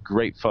 It was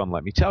great fun,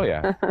 let me tell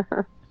you.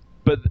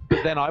 But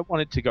then I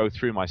wanted to go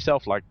through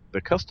myself, like the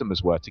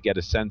customers were, to get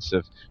a sense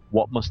of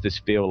what must this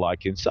feel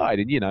like inside,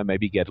 and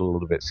maybe get a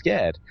little bit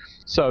scared.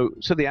 So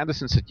the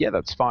Anderson said, "Yeah,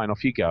 that's fine.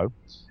 Off you go."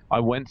 I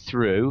went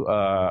through,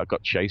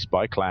 got chased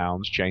by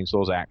clowns,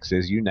 chainsaws,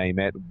 axes, you name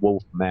it,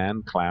 wolf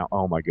man, clown.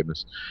 Oh, my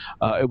goodness.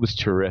 It was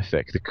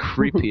terrific. The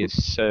creepiest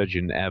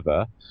surgeon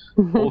ever,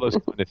 all those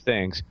kind of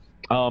things.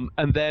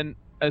 And then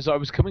as I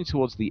was coming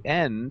towards the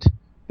end,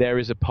 there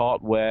is a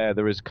part where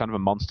there is kind of a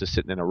monster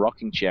sitting in a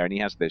rocking chair, and he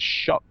has this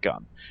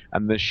shotgun.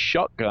 And the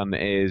shotgun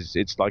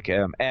it's like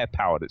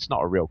air-powered. It's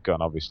not a real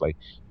gun, obviously,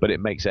 but it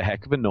makes a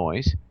heck of a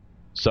noise.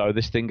 So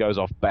this thing goes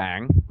off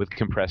bang with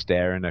compressed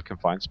air in a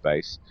confined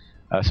space.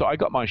 So I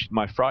got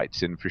my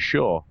frights in for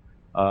sure.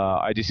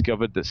 I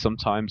discovered that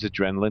sometimes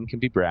adrenaline can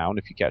be brown,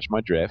 if you catch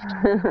my drift.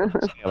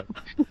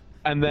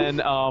 And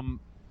then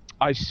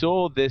I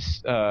saw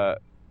this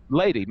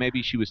lady,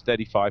 maybe she was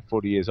 35,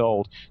 40 years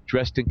old,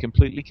 dressed in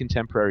completely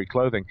contemporary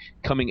clothing,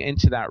 coming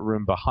into that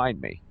room behind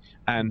me.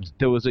 And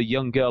there was a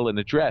young girl in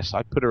a dress.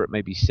 I put her at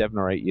maybe 7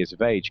 or 8 years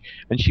of age.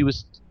 And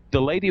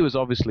the lady was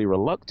obviously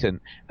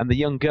reluctant, and the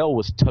young girl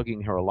was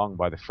tugging her along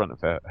by the front of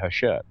her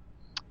shirt.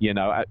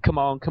 Come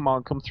on,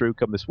 come through,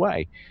 come this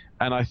way.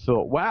 And I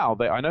thought, wow,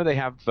 I know they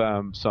have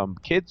some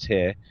kids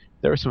here.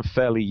 There are some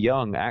fairly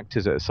young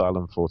actors at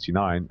Asylum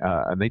 49,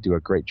 and they do a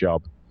great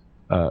job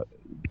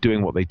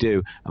doing what they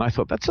do. And I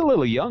thought, that's a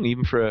little young,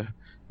 even for,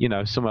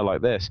 somewhere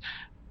like this.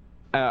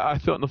 I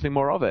thought nothing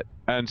more of it.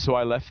 And so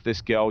I left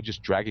this girl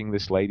just dragging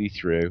this lady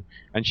through,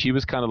 and she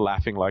was kind of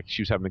laughing like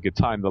she was having a good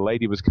time. The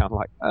lady was kind of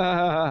like,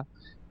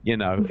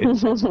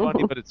 it's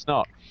funny, but it's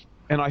not.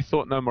 And I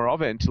thought no more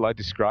of it until I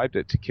described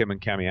it to Kim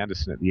and Cammie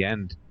Anderson at the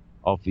end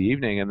of the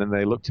evening. And then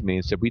they looked at me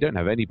and said, "We don't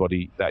have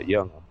anybody that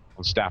young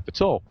on staff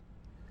at all."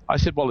 I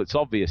said, "Well, it's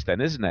obvious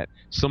then, isn't it?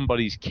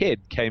 Somebody's kid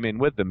came in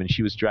with them, and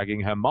she was dragging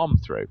her mom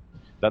through.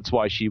 That's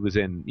why she was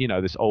in,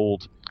 this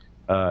older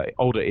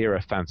era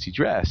fancy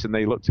dress." And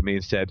they looked at me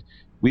and said,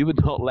 "We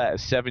would not let a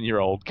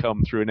 7-year-old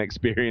come through an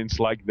experience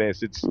like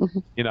this. It's,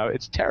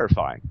 it's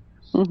terrifying."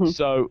 Mm-hmm.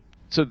 So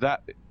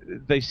that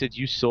they said,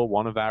 "You saw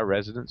one of our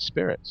resident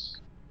spirits."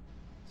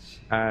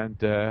 And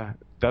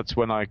that's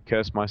when I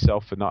cursed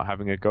myself for not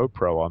having a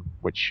GoPro on,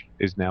 which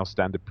is now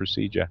standard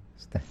procedure.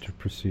 Standard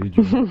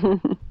procedure.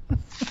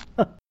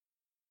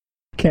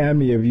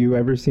 Cammie, have you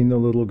ever seen the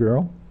little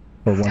girl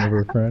or one of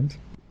her friends?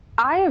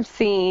 I have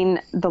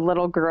seen the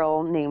little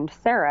girl named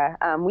Sarah.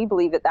 We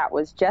believe that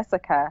was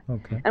Jessica.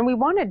 Okay. And we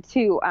wanted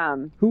to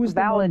Who was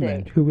validate. The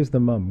mom, then? Who was the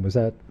mom? Was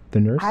that the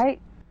nurse?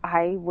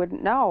 I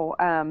wouldn't know.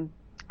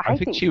 I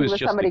think she was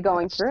somebody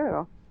going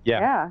through.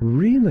 Yeah.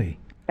 Really?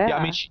 Yeah,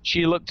 I mean,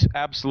 she looked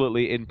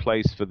absolutely in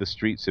place for the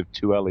streets of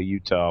Tooele,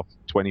 Utah,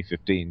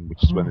 2015,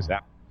 which is when this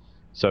happened.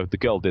 So the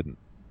girl didn't.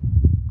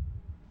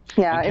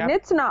 Yeah, and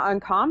it's not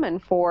uncommon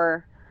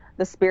for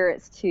the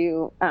spirits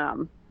to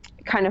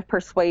kind of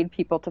persuade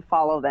people to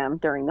follow them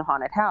during the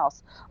haunted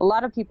house. A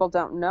lot of people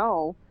don't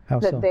know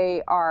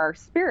they are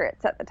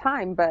spirits at the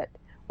time, but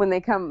when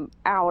they come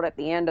out at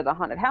the end of the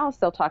haunted house,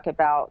 they'll talk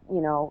about,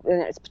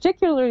 and it's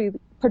particularly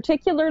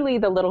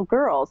the little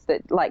girls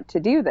that like to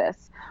do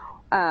this.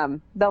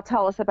 They'll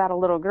tell us about a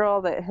little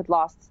girl that had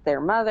lost their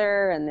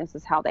mother, and this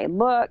is how they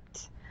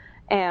looked.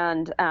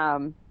 And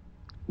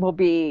we'll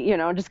be,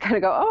 just kind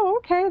of go, "Oh,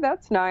 okay,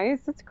 that's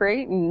nice. That's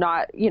great." And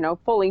not,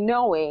 fully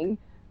knowing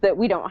that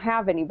we don't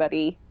have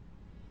anybody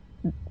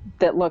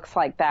that looks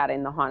like that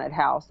in the haunted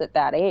house at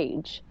that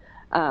age.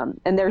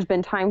 And there's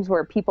been times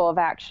where people have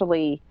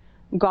actually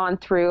gone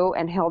through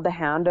and held the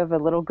hand of a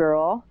little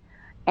girl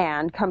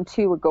and come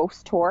to a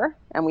ghost tour,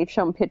 and we've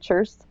shown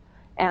pictures.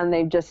 And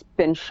they've just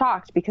been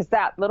shocked because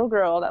that little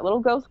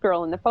ghost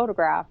girl in the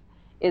photograph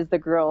is the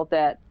girl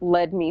that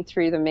led me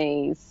through the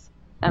maze.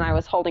 And I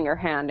was holding her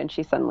hand and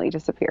she suddenly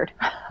disappeared.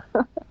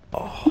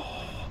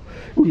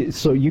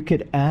 So you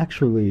could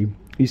actually,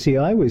 you see,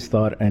 I always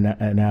thought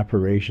an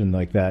apparition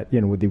like that,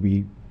 would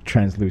be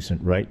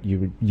translucent, right? You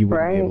wouldn't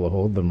be able to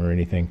hold them or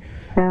anything.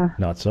 Yeah.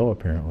 Not so,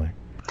 apparently.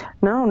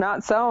 No,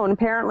 not so. And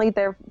apparently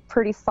they're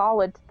pretty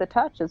solid to the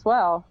touch as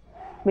well.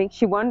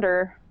 Makes you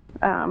wonder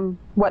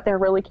what they're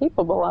really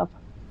capable of.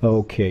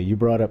 Okay, you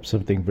brought up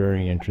something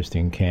very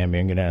interesting, Cammie.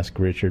 I'm going to ask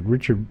Richard.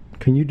 Richard,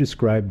 can you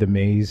describe the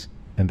maze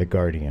and the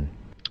Guardian?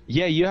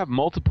 Yeah, you have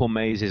multiple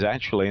mazes,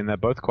 actually, and they're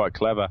both quite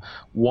clever.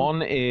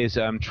 One is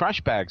trash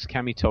bags.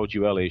 Cammie told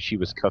you earlier she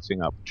was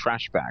cutting up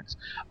trash bags,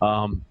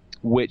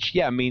 which,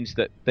 means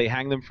that they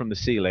hang them from the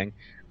ceiling,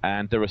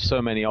 and there are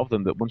so many of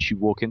them that once you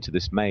walk into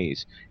this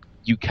maze,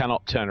 you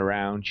cannot turn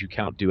around, you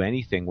cannot do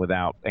anything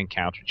without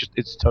encountering.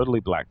 It's totally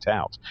blacked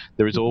out.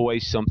 There is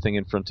always something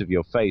in front of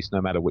your face,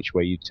 no matter which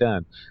way you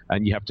turn,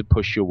 and you have to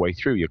push your way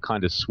through. You're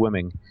kind of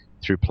swimming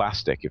through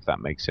plastic, if that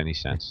makes any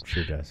sense. It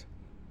sure does.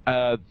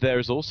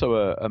 There's also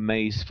a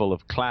maze full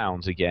of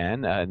clowns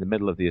again in the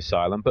middle of the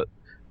asylum, but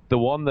The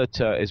one that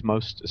is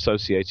most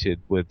associated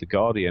with the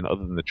Guardian,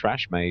 other than the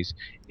trash maze,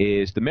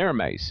 is the mirror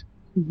maze,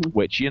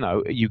 which,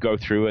 you go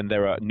through and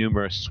there are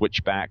numerous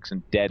switchbacks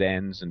and dead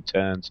ends and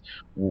turns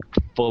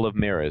full of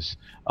mirrors.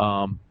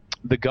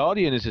 The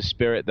Guardian is a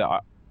spirit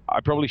that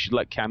I probably should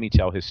let Cammy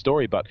tell his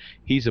story, but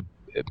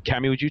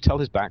Cammy, would you tell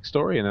his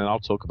backstory, and then I'll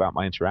talk about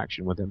my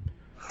interaction with him?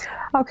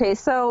 Okay,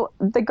 so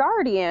the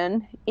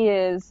Guardian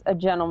is a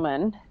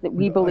gentleman that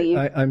we believe...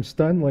 I'm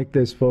stunned like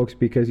this, folks,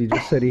 because he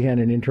just said he had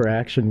an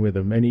interaction with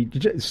him, and he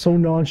just so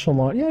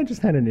nonchalant. Yeah, I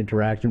just had an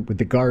interaction with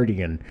the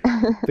Guardian.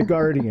 The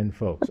Guardian,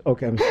 folks.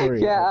 Okay, I'm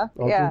sorry. Yeah,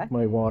 I'll drink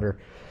my water.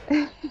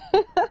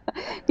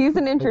 He's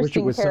an interesting character. I wish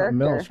it was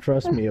something else.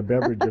 Trust me, a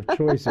beverage of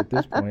choice at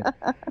this point.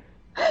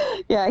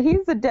 Yeah,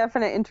 he's a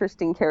definite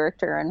interesting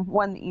character, and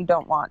one that you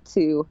don't want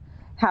to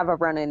have a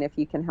run-in if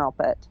you can help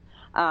it.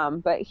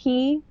 But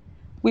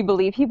we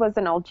believe he was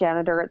an old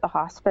janitor at the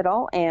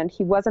hospital, and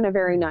he wasn't a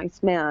very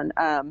nice man.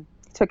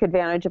 He took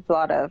advantage of a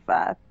lot of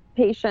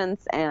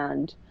patients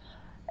and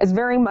is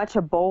very much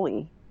a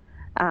bully.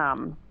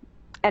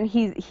 And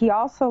he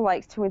also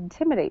likes to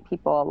intimidate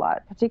people a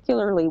lot,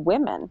 particularly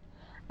women,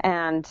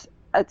 and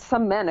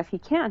some men if he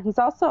can. He's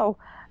also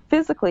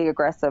physically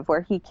aggressive,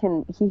 where he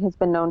has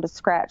been known to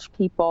scratch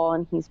people,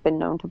 and he's been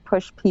known to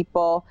push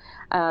people.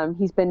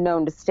 He's been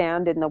known to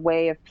stand in the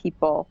way of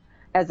people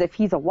as if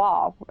he's a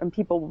wall, and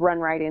people run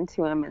right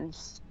into him and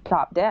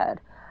stop dead.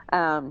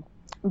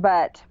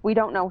 But we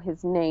don't know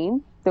his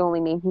name. The only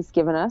name he's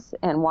given us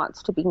and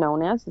wants to be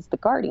known as is the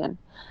Guardian.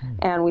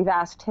 And we've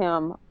asked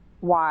him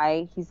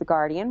why he's the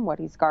Guardian, what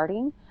he's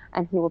guarding,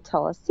 and he will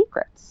tell us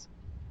secrets.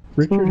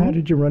 Richard, how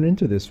did you run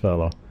into this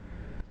fellow?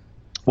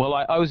 Well,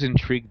 I was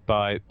intrigued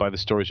by the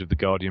stories of the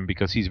Guardian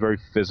because he's very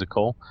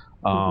physical.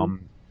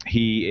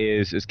 He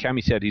is, as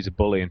Cammy said, he's a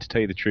bully. And to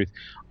tell you the truth,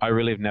 I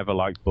really have never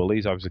liked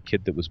bullies. I was a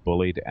kid that was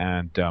bullied,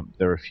 and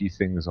there are a few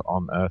things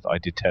on earth I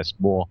detest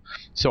more.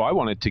 So I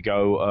wanted to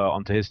go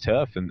onto his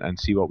turf and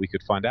see what we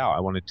could find out. I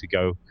wanted to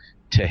go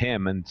to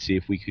him and see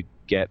if we could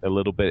get a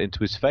little bit into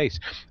his face.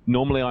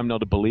 Normally, I'm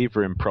not a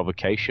believer in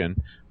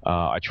provocation.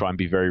 I try and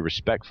be very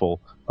respectful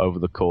over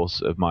the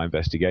course of my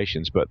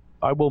investigations, but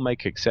I will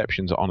make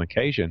exceptions on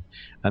occasion.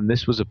 And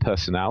this was a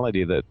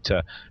personality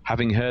that,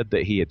 having heard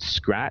that he had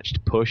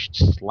scratched, pushed,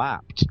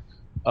 slapped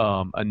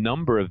a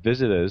number of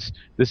visitors,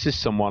 this is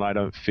someone I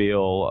don't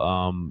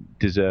feel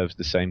deserves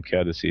the same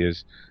courtesy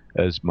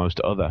as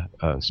most other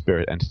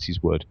spirit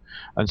entities would.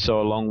 And so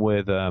along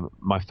with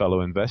my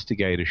fellow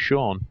investigator,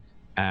 Sean,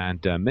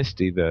 and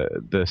Misty,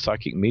 the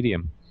psychic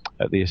medium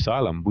at the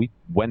asylum, we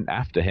went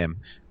after him.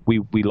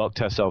 We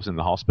locked ourselves in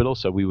the hospital,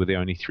 so we were the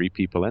only 3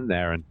 people in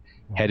there, and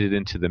headed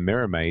into the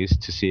mirror maze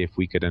to see if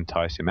we could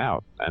entice him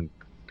out. And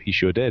he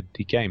sure did.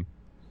 He came.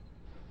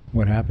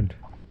 What happened?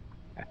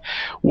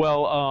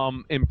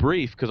 Well, in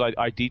brief, because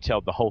I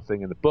detailed the whole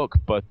thing in the book,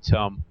 but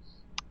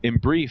in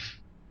brief,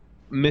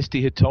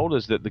 Misty had told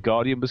us that the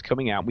Guardian was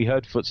coming out. We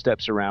heard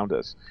footsteps around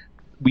us.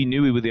 We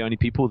knew we were the only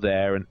people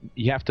there, and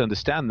you have to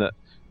understand that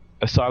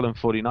Asylum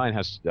 49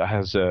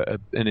 has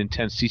an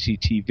intense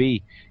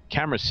CCTV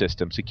camera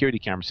system, security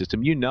camera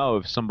system. You know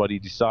if somebody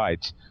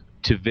decides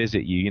to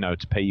visit you,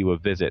 to pay you a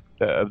visit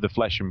of the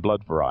flesh and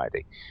blood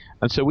variety.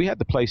 And so we had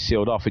the place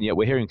sealed off, and yet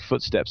we're hearing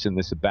footsteps in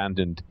this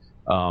abandoned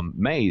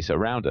maze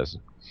around us.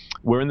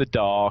 We're in the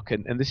dark,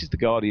 and this is the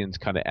Guardian's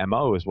kind of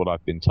MO, is what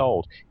I've been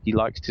told. He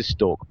likes to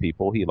stalk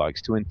people. He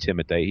likes to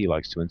intimidate. He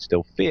likes to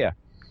instill fear.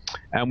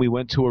 And we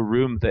went to a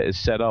room that is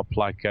set up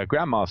like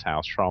Grandma's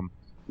house from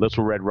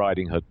Little Red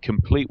Riding Hood,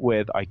 complete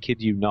with, I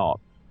kid you not,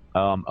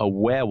 a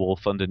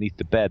werewolf underneath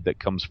the bed that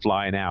comes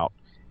flying out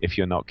if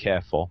you're not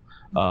careful,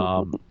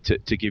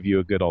 to give you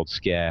a good old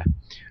scare.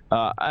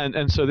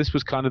 And so this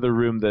was kind of the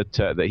room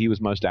that he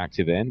was most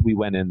active in. We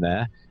went in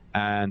there,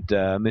 and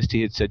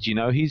Misty had said,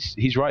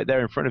 he's right there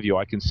in front of you.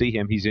 I can see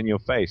him. He's in your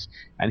face.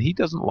 And he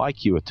doesn't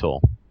like you at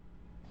all,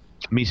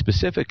 me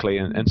specifically.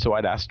 And so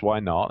I'd asked why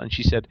not, and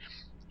she said,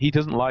 he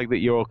doesn't like that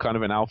you're kind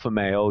of an alpha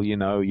male,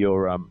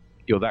 you're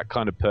that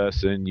kind of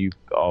person. You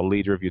are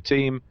leader of your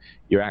team.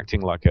 You're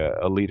acting like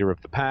a leader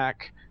of the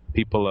pack.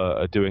 People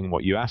are doing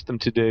what you asked them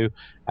to do,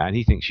 and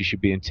he thinks you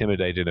should be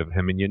intimidated of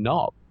him, and you're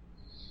not.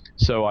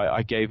 So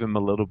I gave him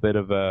a little bit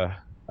of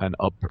an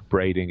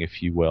upbraiding,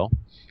 if you will,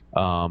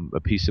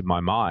 a piece of my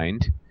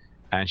mind,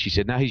 and she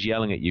said, now he's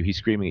yelling at you, he's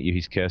screaming at you,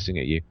 he's cursing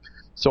at you.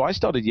 So I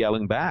started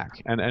yelling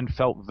back and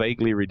felt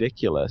vaguely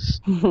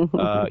ridiculous,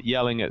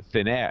 yelling at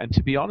thin air. And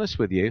to be honest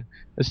with you,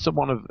 as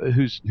someone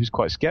who's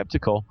quite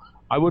skeptical,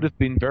 I would have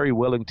been very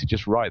willing to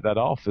just write that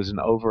off as an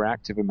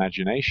overactive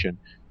imagination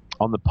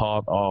on the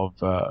part of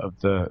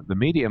the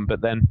medium. But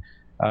then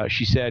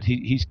she said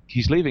he's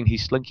leaving.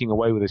 He's slinking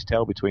away with his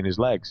tail between his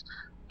legs,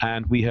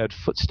 and we heard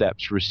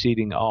footsteps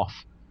receding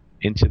off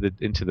into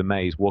the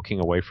maze,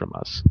 walking away from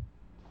us.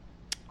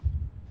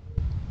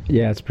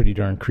 Yeah, it's pretty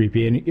darn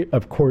creepy. And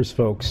of course,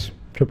 folks,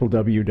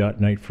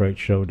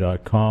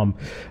 www.nightfrightshow.com.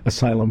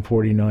 Asylum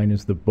 49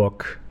 is the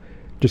book.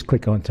 Just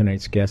click on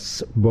tonight's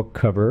guest's book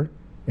cover,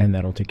 and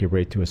that'll take you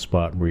right to a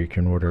spot where you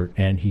can order.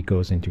 And he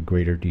goes into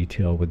greater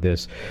detail with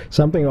this.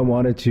 Something I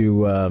wanted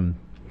to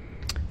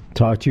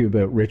talk to you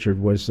about,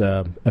 Richard, was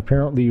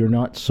apparently you're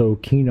not so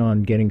keen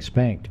on getting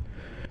spanked.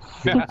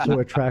 You're not so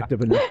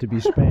attractive enough to be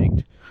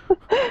spanked.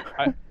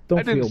 I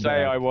didn't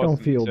say I wasn't.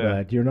 Don't feel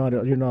bad. You're not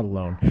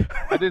alone.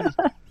 I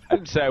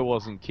didn't say I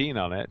wasn't keen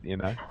on it, you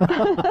know.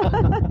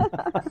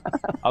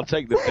 I'll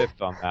take the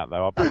fifth on that,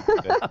 though. I'll take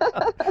the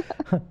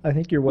fifth. I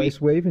think your wife's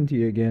waving to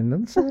you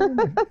again.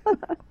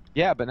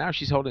 Yeah, but now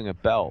she's holding a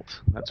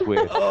belt. That's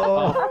weird.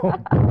 Oh,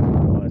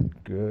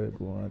 good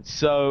one.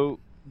 So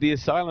the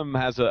asylum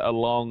has a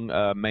long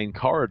main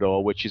corridor,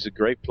 which is a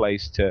great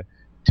place to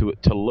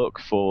look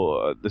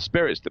for the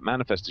spirits that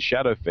manifest as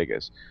shadow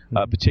figures,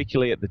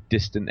 particularly at the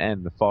distant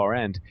end, the far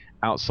end,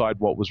 outside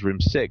what was room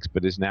 6,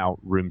 but is now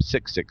room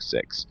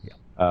 666,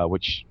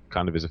 which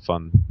kind of is a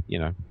fun,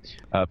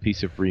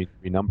 piece of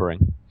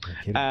renumbering.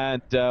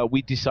 And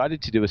we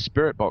decided to do a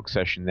spirit box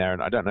session there,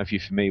 and I don't know if you're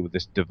familiar with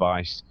this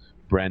device,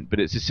 Brent, but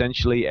it's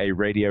essentially a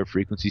radio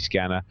frequency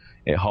scanner.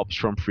 It hops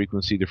from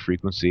frequency to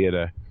frequency at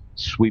a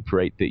sweep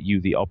rate that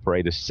you, the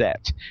operator,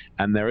 set.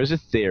 And there is a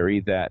theory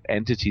that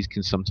entities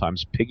can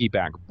sometimes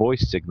piggyback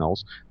voice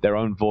signals, their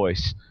own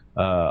voice,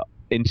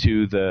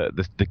 into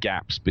the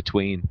gaps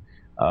between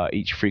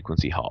each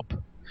frequency hop.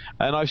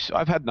 And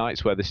I've had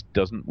nights where this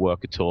doesn't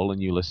work at all,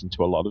 and you listen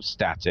to a lot of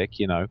static,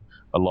 a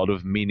lot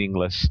of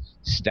meaningless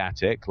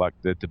static, like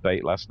the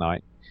debate last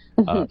night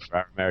for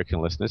our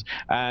American listeners.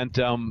 And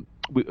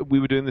we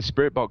were doing the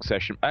spirit box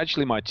session.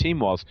 Actually, my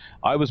team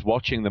I was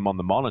watching them on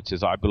the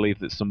monitors. I believe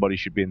that somebody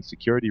should be in the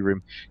security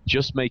room,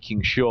 just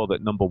making sure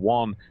that, number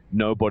one,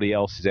 nobody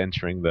else is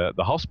entering the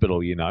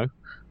hospital,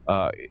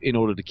 in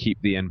order to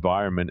keep the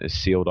environment as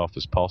sealed off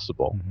as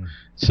possible. Mm-hmm.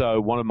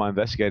 So one of my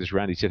investigators,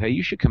 Randy, said, "Hey,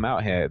 you should come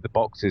out here. The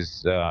box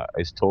is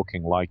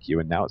talking like you,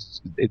 and now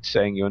it's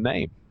saying your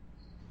name."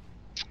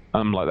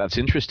 I'm like, that's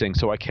interesting.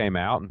 So I came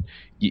out, and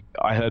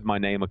I heard my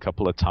name a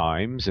couple of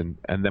times, and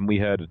then we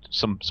heard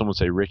someone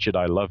say, "Richard,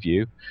 I love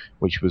you,"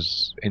 which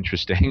was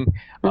interesting.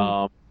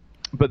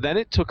 Mm-hmm. But then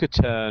it took a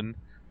turn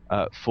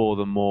for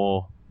the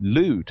more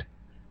lewd,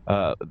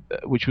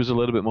 which was a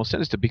little bit more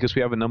sinister, because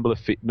we have a number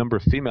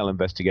of female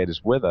investigators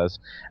with us,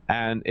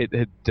 and it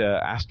had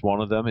asked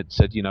one of them, it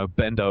said,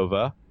 bend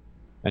over,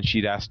 and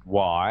she'd asked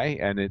why,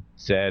 and it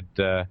said,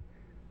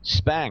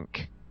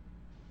 spank.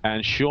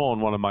 And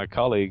Sean, one of my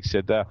colleagues,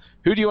 said,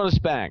 who do you want to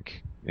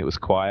spank? It was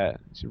quiet.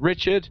 He said,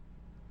 Richard?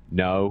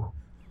 No.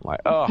 I'm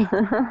like,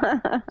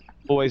 oh,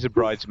 always a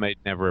bridesmaid,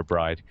 never a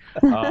bride.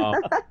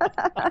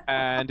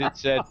 And it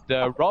said,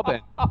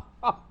 Robin.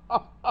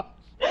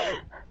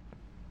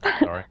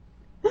 Sorry.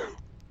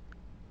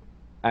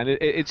 And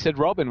it said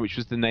Robin, which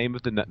was the name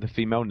of the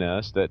female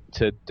nurse that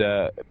had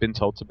been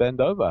told to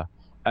bend over.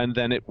 And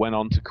then it went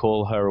on to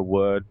call her a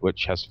word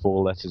which has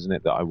 4 letters in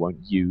it that I won't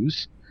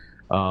use.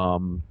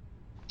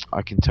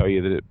 I can tell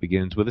you that it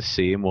begins with a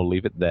C, and we'll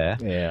leave it there.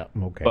 Yeah,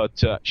 okay.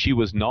 But she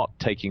was not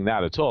taking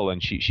that at all,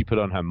 and she put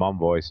on her mom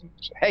voice and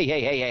said,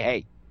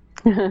 hey.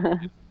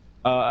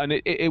 And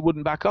it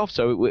wouldn't back off.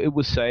 So it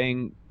was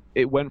saying,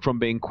 it went from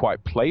being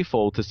quite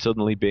playful to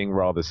suddenly being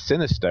rather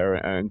sinister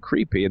and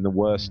creepy in the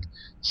worst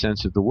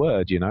sense of the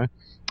word,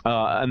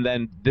 And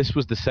then this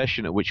was the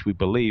session at which we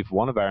believe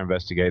one of our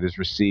investigators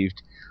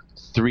received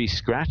 3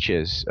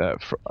 scratches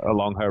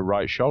along her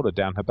right shoulder,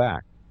 down her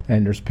back.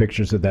 And there's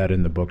pictures of that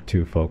in the book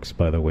too, folks,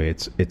 by the way.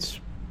 It's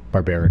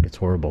barbaric. It's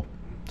horrible.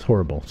 It's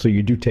horrible. So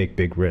you do take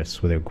big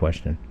risks, without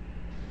question.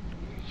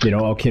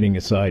 All kidding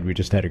aside, we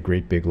just had a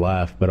great big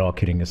laugh, but all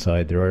kidding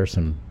aside, there's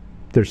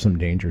some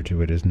danger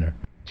to it, isn't there?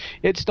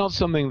 It's not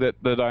something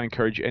that I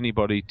encourage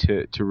anybody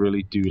to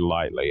really do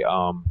lightly.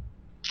 And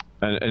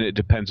it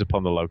depends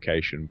upon the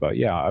location. But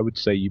yeah, I would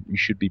say you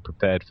should be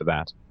prepared for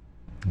that.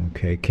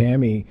 Okay.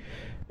 Cammie,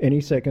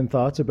 any second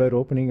thoughts about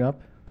opening up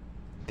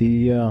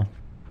the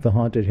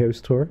haunted house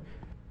tour?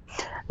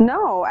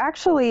 No,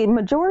 actually,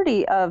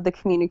 majority of the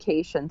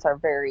communications are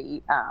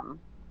very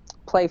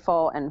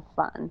playful and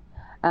fun.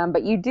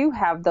 But you do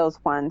have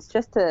those ones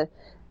just to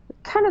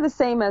kind of the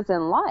same as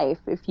in life.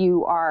 If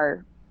you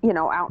are,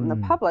 out in the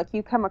public,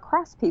 you come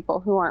across people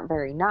who aren't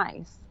very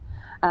nice.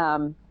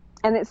 And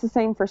it's the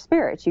same for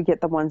spirits. You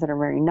get the ones that are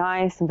very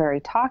nice and very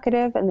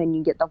talkative, and then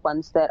you get the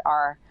ones that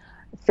are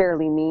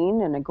fairly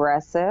mean and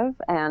aggressive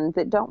and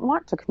that don't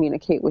want to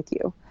communicate with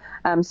you.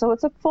 So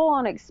it's a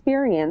full-on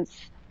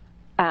experience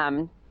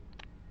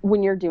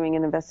when you're doing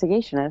an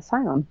investigation at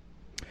Asylum.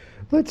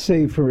 Let's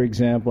say, for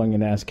example, I'm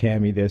going to ask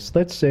Cammie this.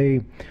 Let's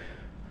say,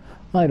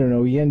 I don't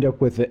know, you end up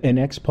with an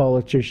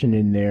ex-politician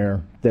in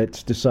there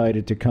that's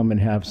decided to come and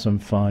have some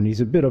fun.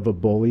 He's a bit of a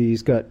bully.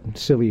 He's got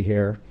silly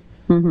hair.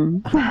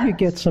 Mm-hmm. How do you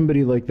get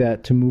somebody like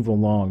that to move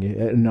along,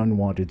 an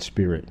unwanted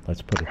spirit?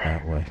 Let's put it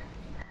that way.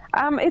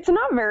 It's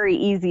not very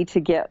easy to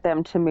get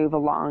them to move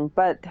along,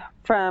 but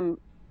from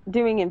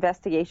doing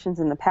investigations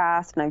in the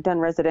past, and I've done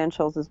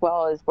residentials as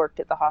well as worked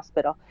at the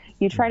hospital,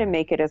 you try to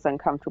make it as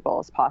uncomfortable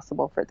as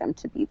possible for them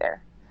to be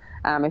there.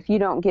 If you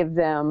don't give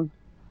them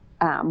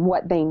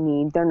what they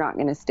need, they're not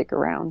going to stick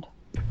around.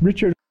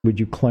 Richard, would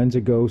you cleanse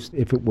a ghost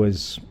if it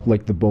was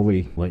like the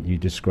bully, what you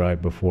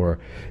described before?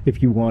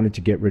 If you wanted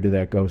to get rid of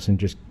that ghost and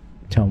just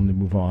tell them to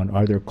move on?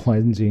 Are there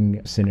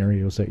cleansing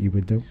scenarios that you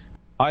would do?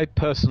 I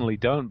personally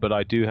don't, but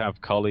I do have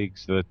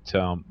colleagues that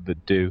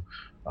do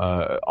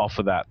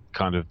offer that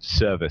kind of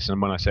service.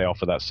 And when I say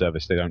offer that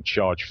service, they don't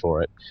charge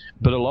for it.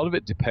 But a lot of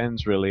it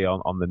depends really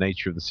on the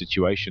nature of the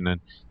situation. And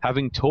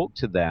having talked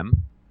to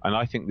them, and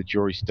I think the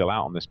jury's still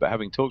out on this, but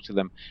having talked to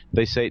them,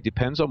 they say it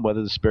depends on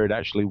whether the spirit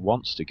actually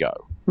wants to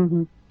go.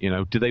 Mm-hmm. You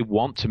know, do they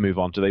want to move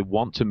on? Do they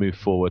want to move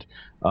forward?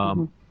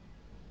 One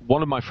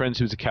of my friends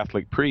who's a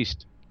Catholic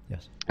priest,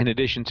 Yes. in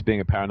addition to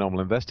being a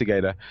paranormal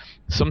investigator,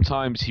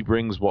 sometimes he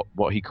brings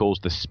what he calls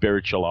the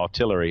spiritual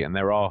artillery, and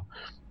there are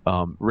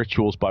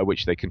rituals by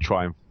which they can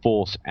try and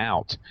force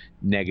out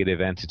negative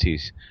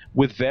entities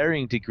with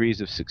varying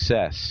degrees of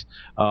success.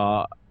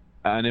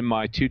 And in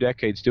my 2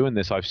 decades doing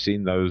this, I've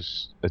seen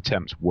those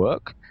attempts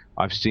work,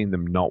 I've seen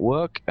them not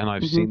work, and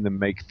I've seen them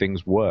make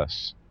things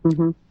worse.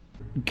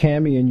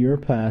 Cami, in your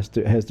past,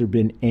 has there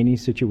been any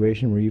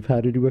situation where you've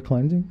had to do a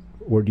cleansing?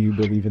 Or do you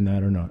believe in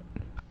that or not?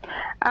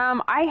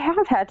 I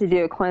have had to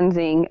do a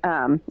cleansing,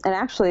 and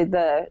actually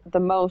the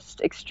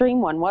most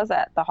extreme one was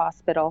at the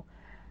hospital.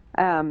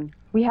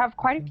 We have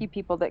quite a few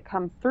people that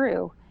come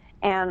through,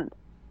 and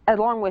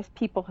along with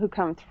people who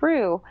come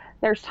through,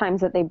 there's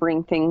times that they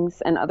bring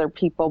things and other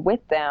people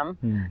with them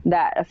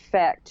that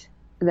affect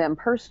them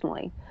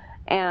personally.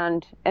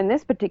 And in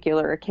this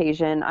particular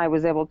occasion, I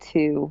was able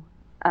to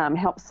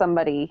help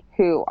somebody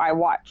who I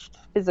watched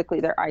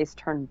physically their eyes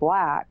turn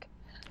black.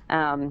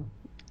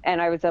 And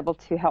I was able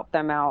to help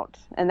them out.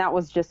 And that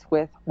was just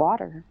with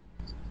water.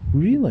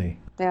 Really?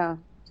 Yeah.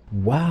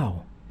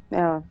 Wow.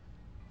 Yeah.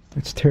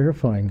 It's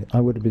terrifying.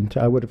 I would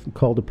have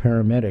called a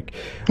paramedic.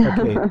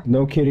 Okay,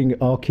 no kidding,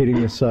 all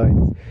kidding aside.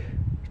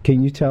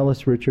 Can you tell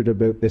us, Richard,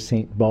 about the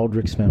St.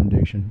 Baldrick's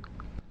Foundation?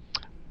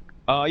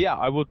 Yeah,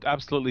 I would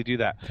absolutely do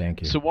that.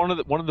 Thank you. So one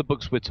of the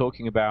books we're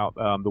talking about,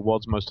 the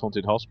world's most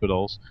haunted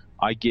hospitals,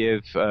 I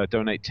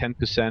donate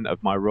 10%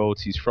 of my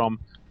royalties from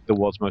the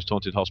world's most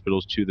haunted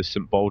hospitals to the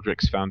St.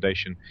 Baldrick's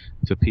Foundation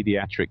for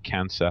Pediatric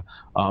Cancer.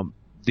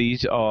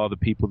 These are the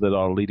people that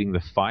are leading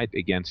the fight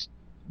against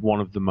one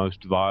of the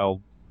most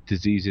vile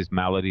diseases,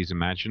 maladies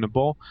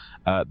imaginable.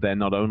 They're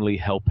not only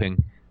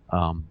helping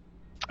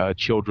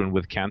children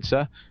with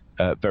cancer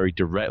very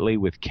directly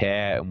with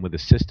care and with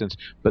assistance,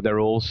 but they're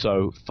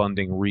also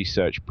funding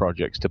research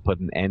projects to put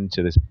an end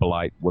to this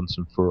blight once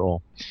and for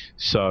all.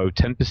 So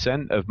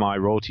 10% of my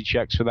royalty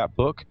checks for that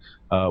book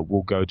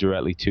will go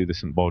directly to the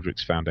St.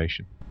 Baldrick's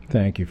Foundation.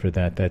 Thank you for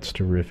that. That's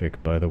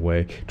terrific, by the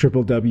way.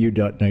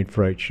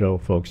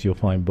 www.nightfrightshow, folks. You'll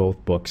find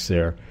both books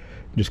there.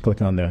 Just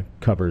click on the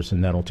covers,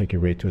 and that'll take you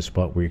right to a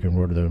spot where you can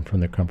order them from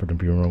the comfort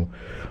of your own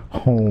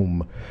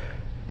home.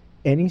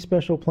 Any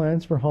special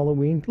plans for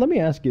Halloween? Let me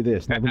ask you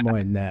this. Never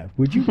mind that.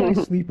 Would you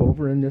guys sleep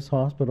over in this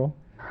hospital?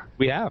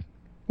 We have.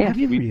 Yeah. Have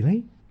you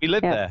really? We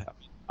live there.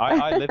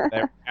 I live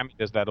there. Amy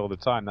does that all the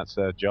time. That's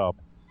her job.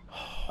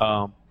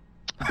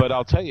 But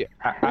I'll tell you,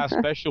 our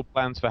special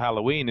plans for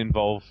Halloween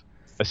involve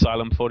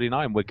Asylum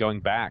 49. We're going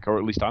back, or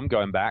at least I'm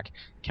going back.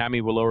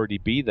 Cami will already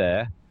be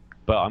there,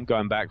 but I'm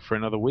going back for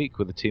another week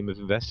with a team of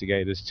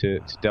investigators to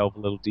delve a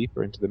little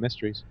deeper into the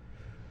mysteries.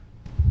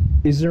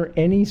 Is there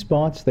any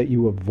spots that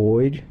you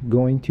avoid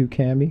going to,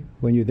 Cami,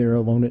 when you're there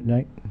alone at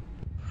night?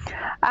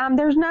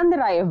 There's none that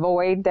I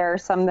avoid. There are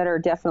some that are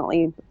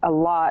definitely a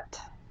lot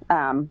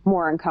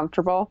more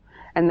uncomfortable,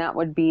 and that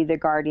would be the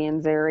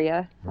Guardian's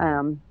area.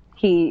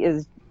 He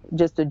is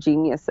just a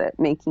genius at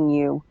making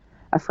you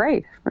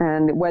afraid,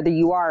 and whether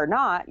you are or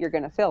not, you're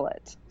going to feel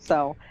it.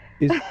 So,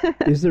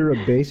 is there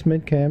a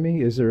basement,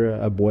 Cami? Is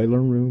there a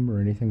boiler room or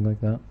anything like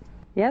that?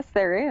 Yes,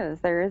 there is.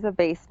 There is a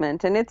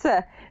basement, and it's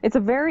a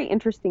very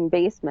interesting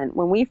basement.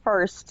 When we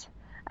first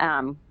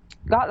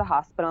got the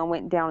hospital and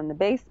went down in the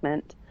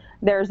basement,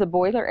 there's a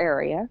boiler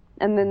area,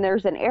 and then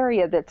there's an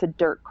area that's a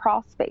dirt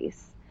crawl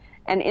space.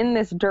 And in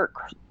this dirt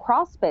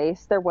crawl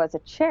space, there was a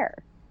chair.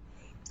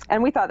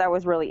 And we thought that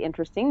was really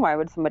interesting. Why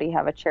would somebody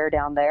have a chair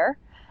down there?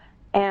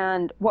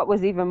 And what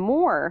was even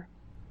more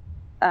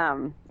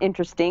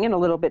interesting and a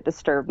little bit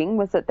disturbing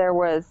was that there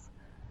was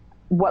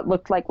what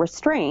looked like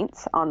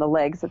restraints on the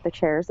legs of the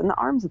chairs and the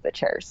arms of the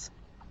chairs.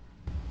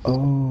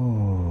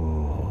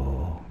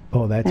 Oh,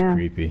 that's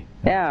creepy.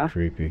 That's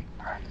creepy.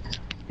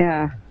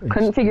 Yeah.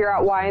 Couldn't figure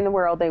out why in the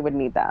world they would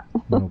need that.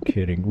 No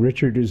kidding.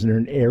 Richard, is there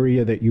an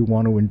area that you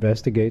want to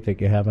investigate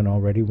that you haven't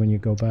already when you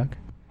go back?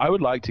 I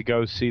would like to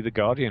go see The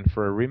Guardian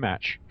for a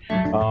rematch.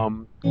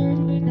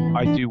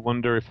 I do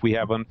wonder if we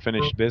have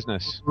unfinished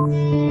business.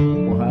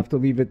 We'll have to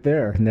leave it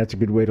there, and that's a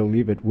good way to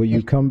leave it. Will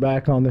you come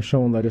back on the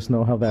show and let us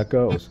know how that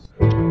goes?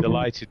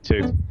 Delighted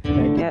to.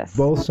 Thank you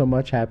both so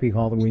much. Happy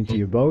Halloween to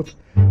you both.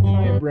 I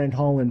am Brent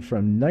Holland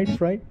from Night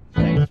Fright.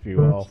 Thanks for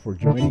you all for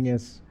joining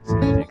us. See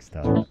you next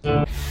time.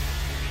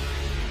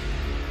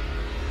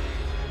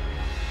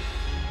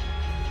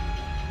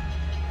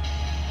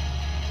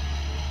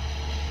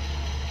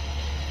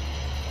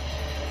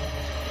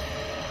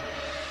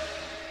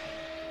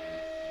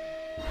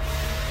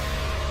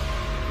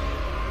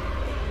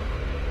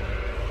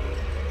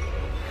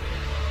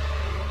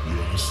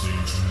 You're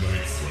listening to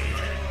Night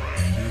Fright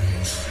am your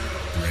host,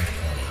 Brent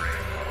Holland.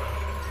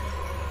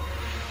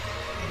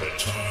 The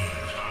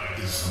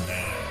time is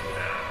now.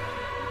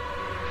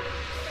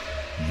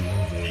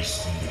 Your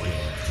voice in the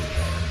dark for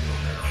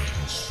paranormal and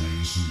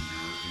conspiracy.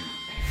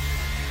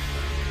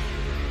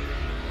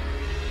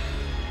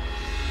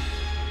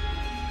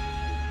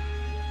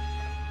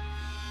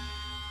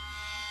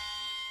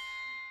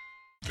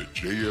 The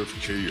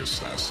JFK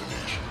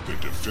Assassination, the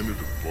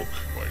definitive book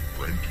by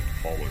Brent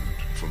Holland.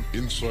 From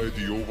inside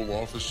the Oval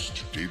Office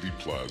to Davy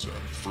Plaza,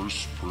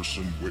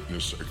 first-person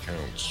witness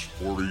accounts.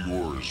 Order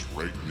yours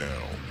right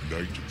now.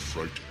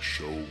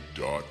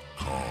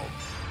 NightFrightShow.com.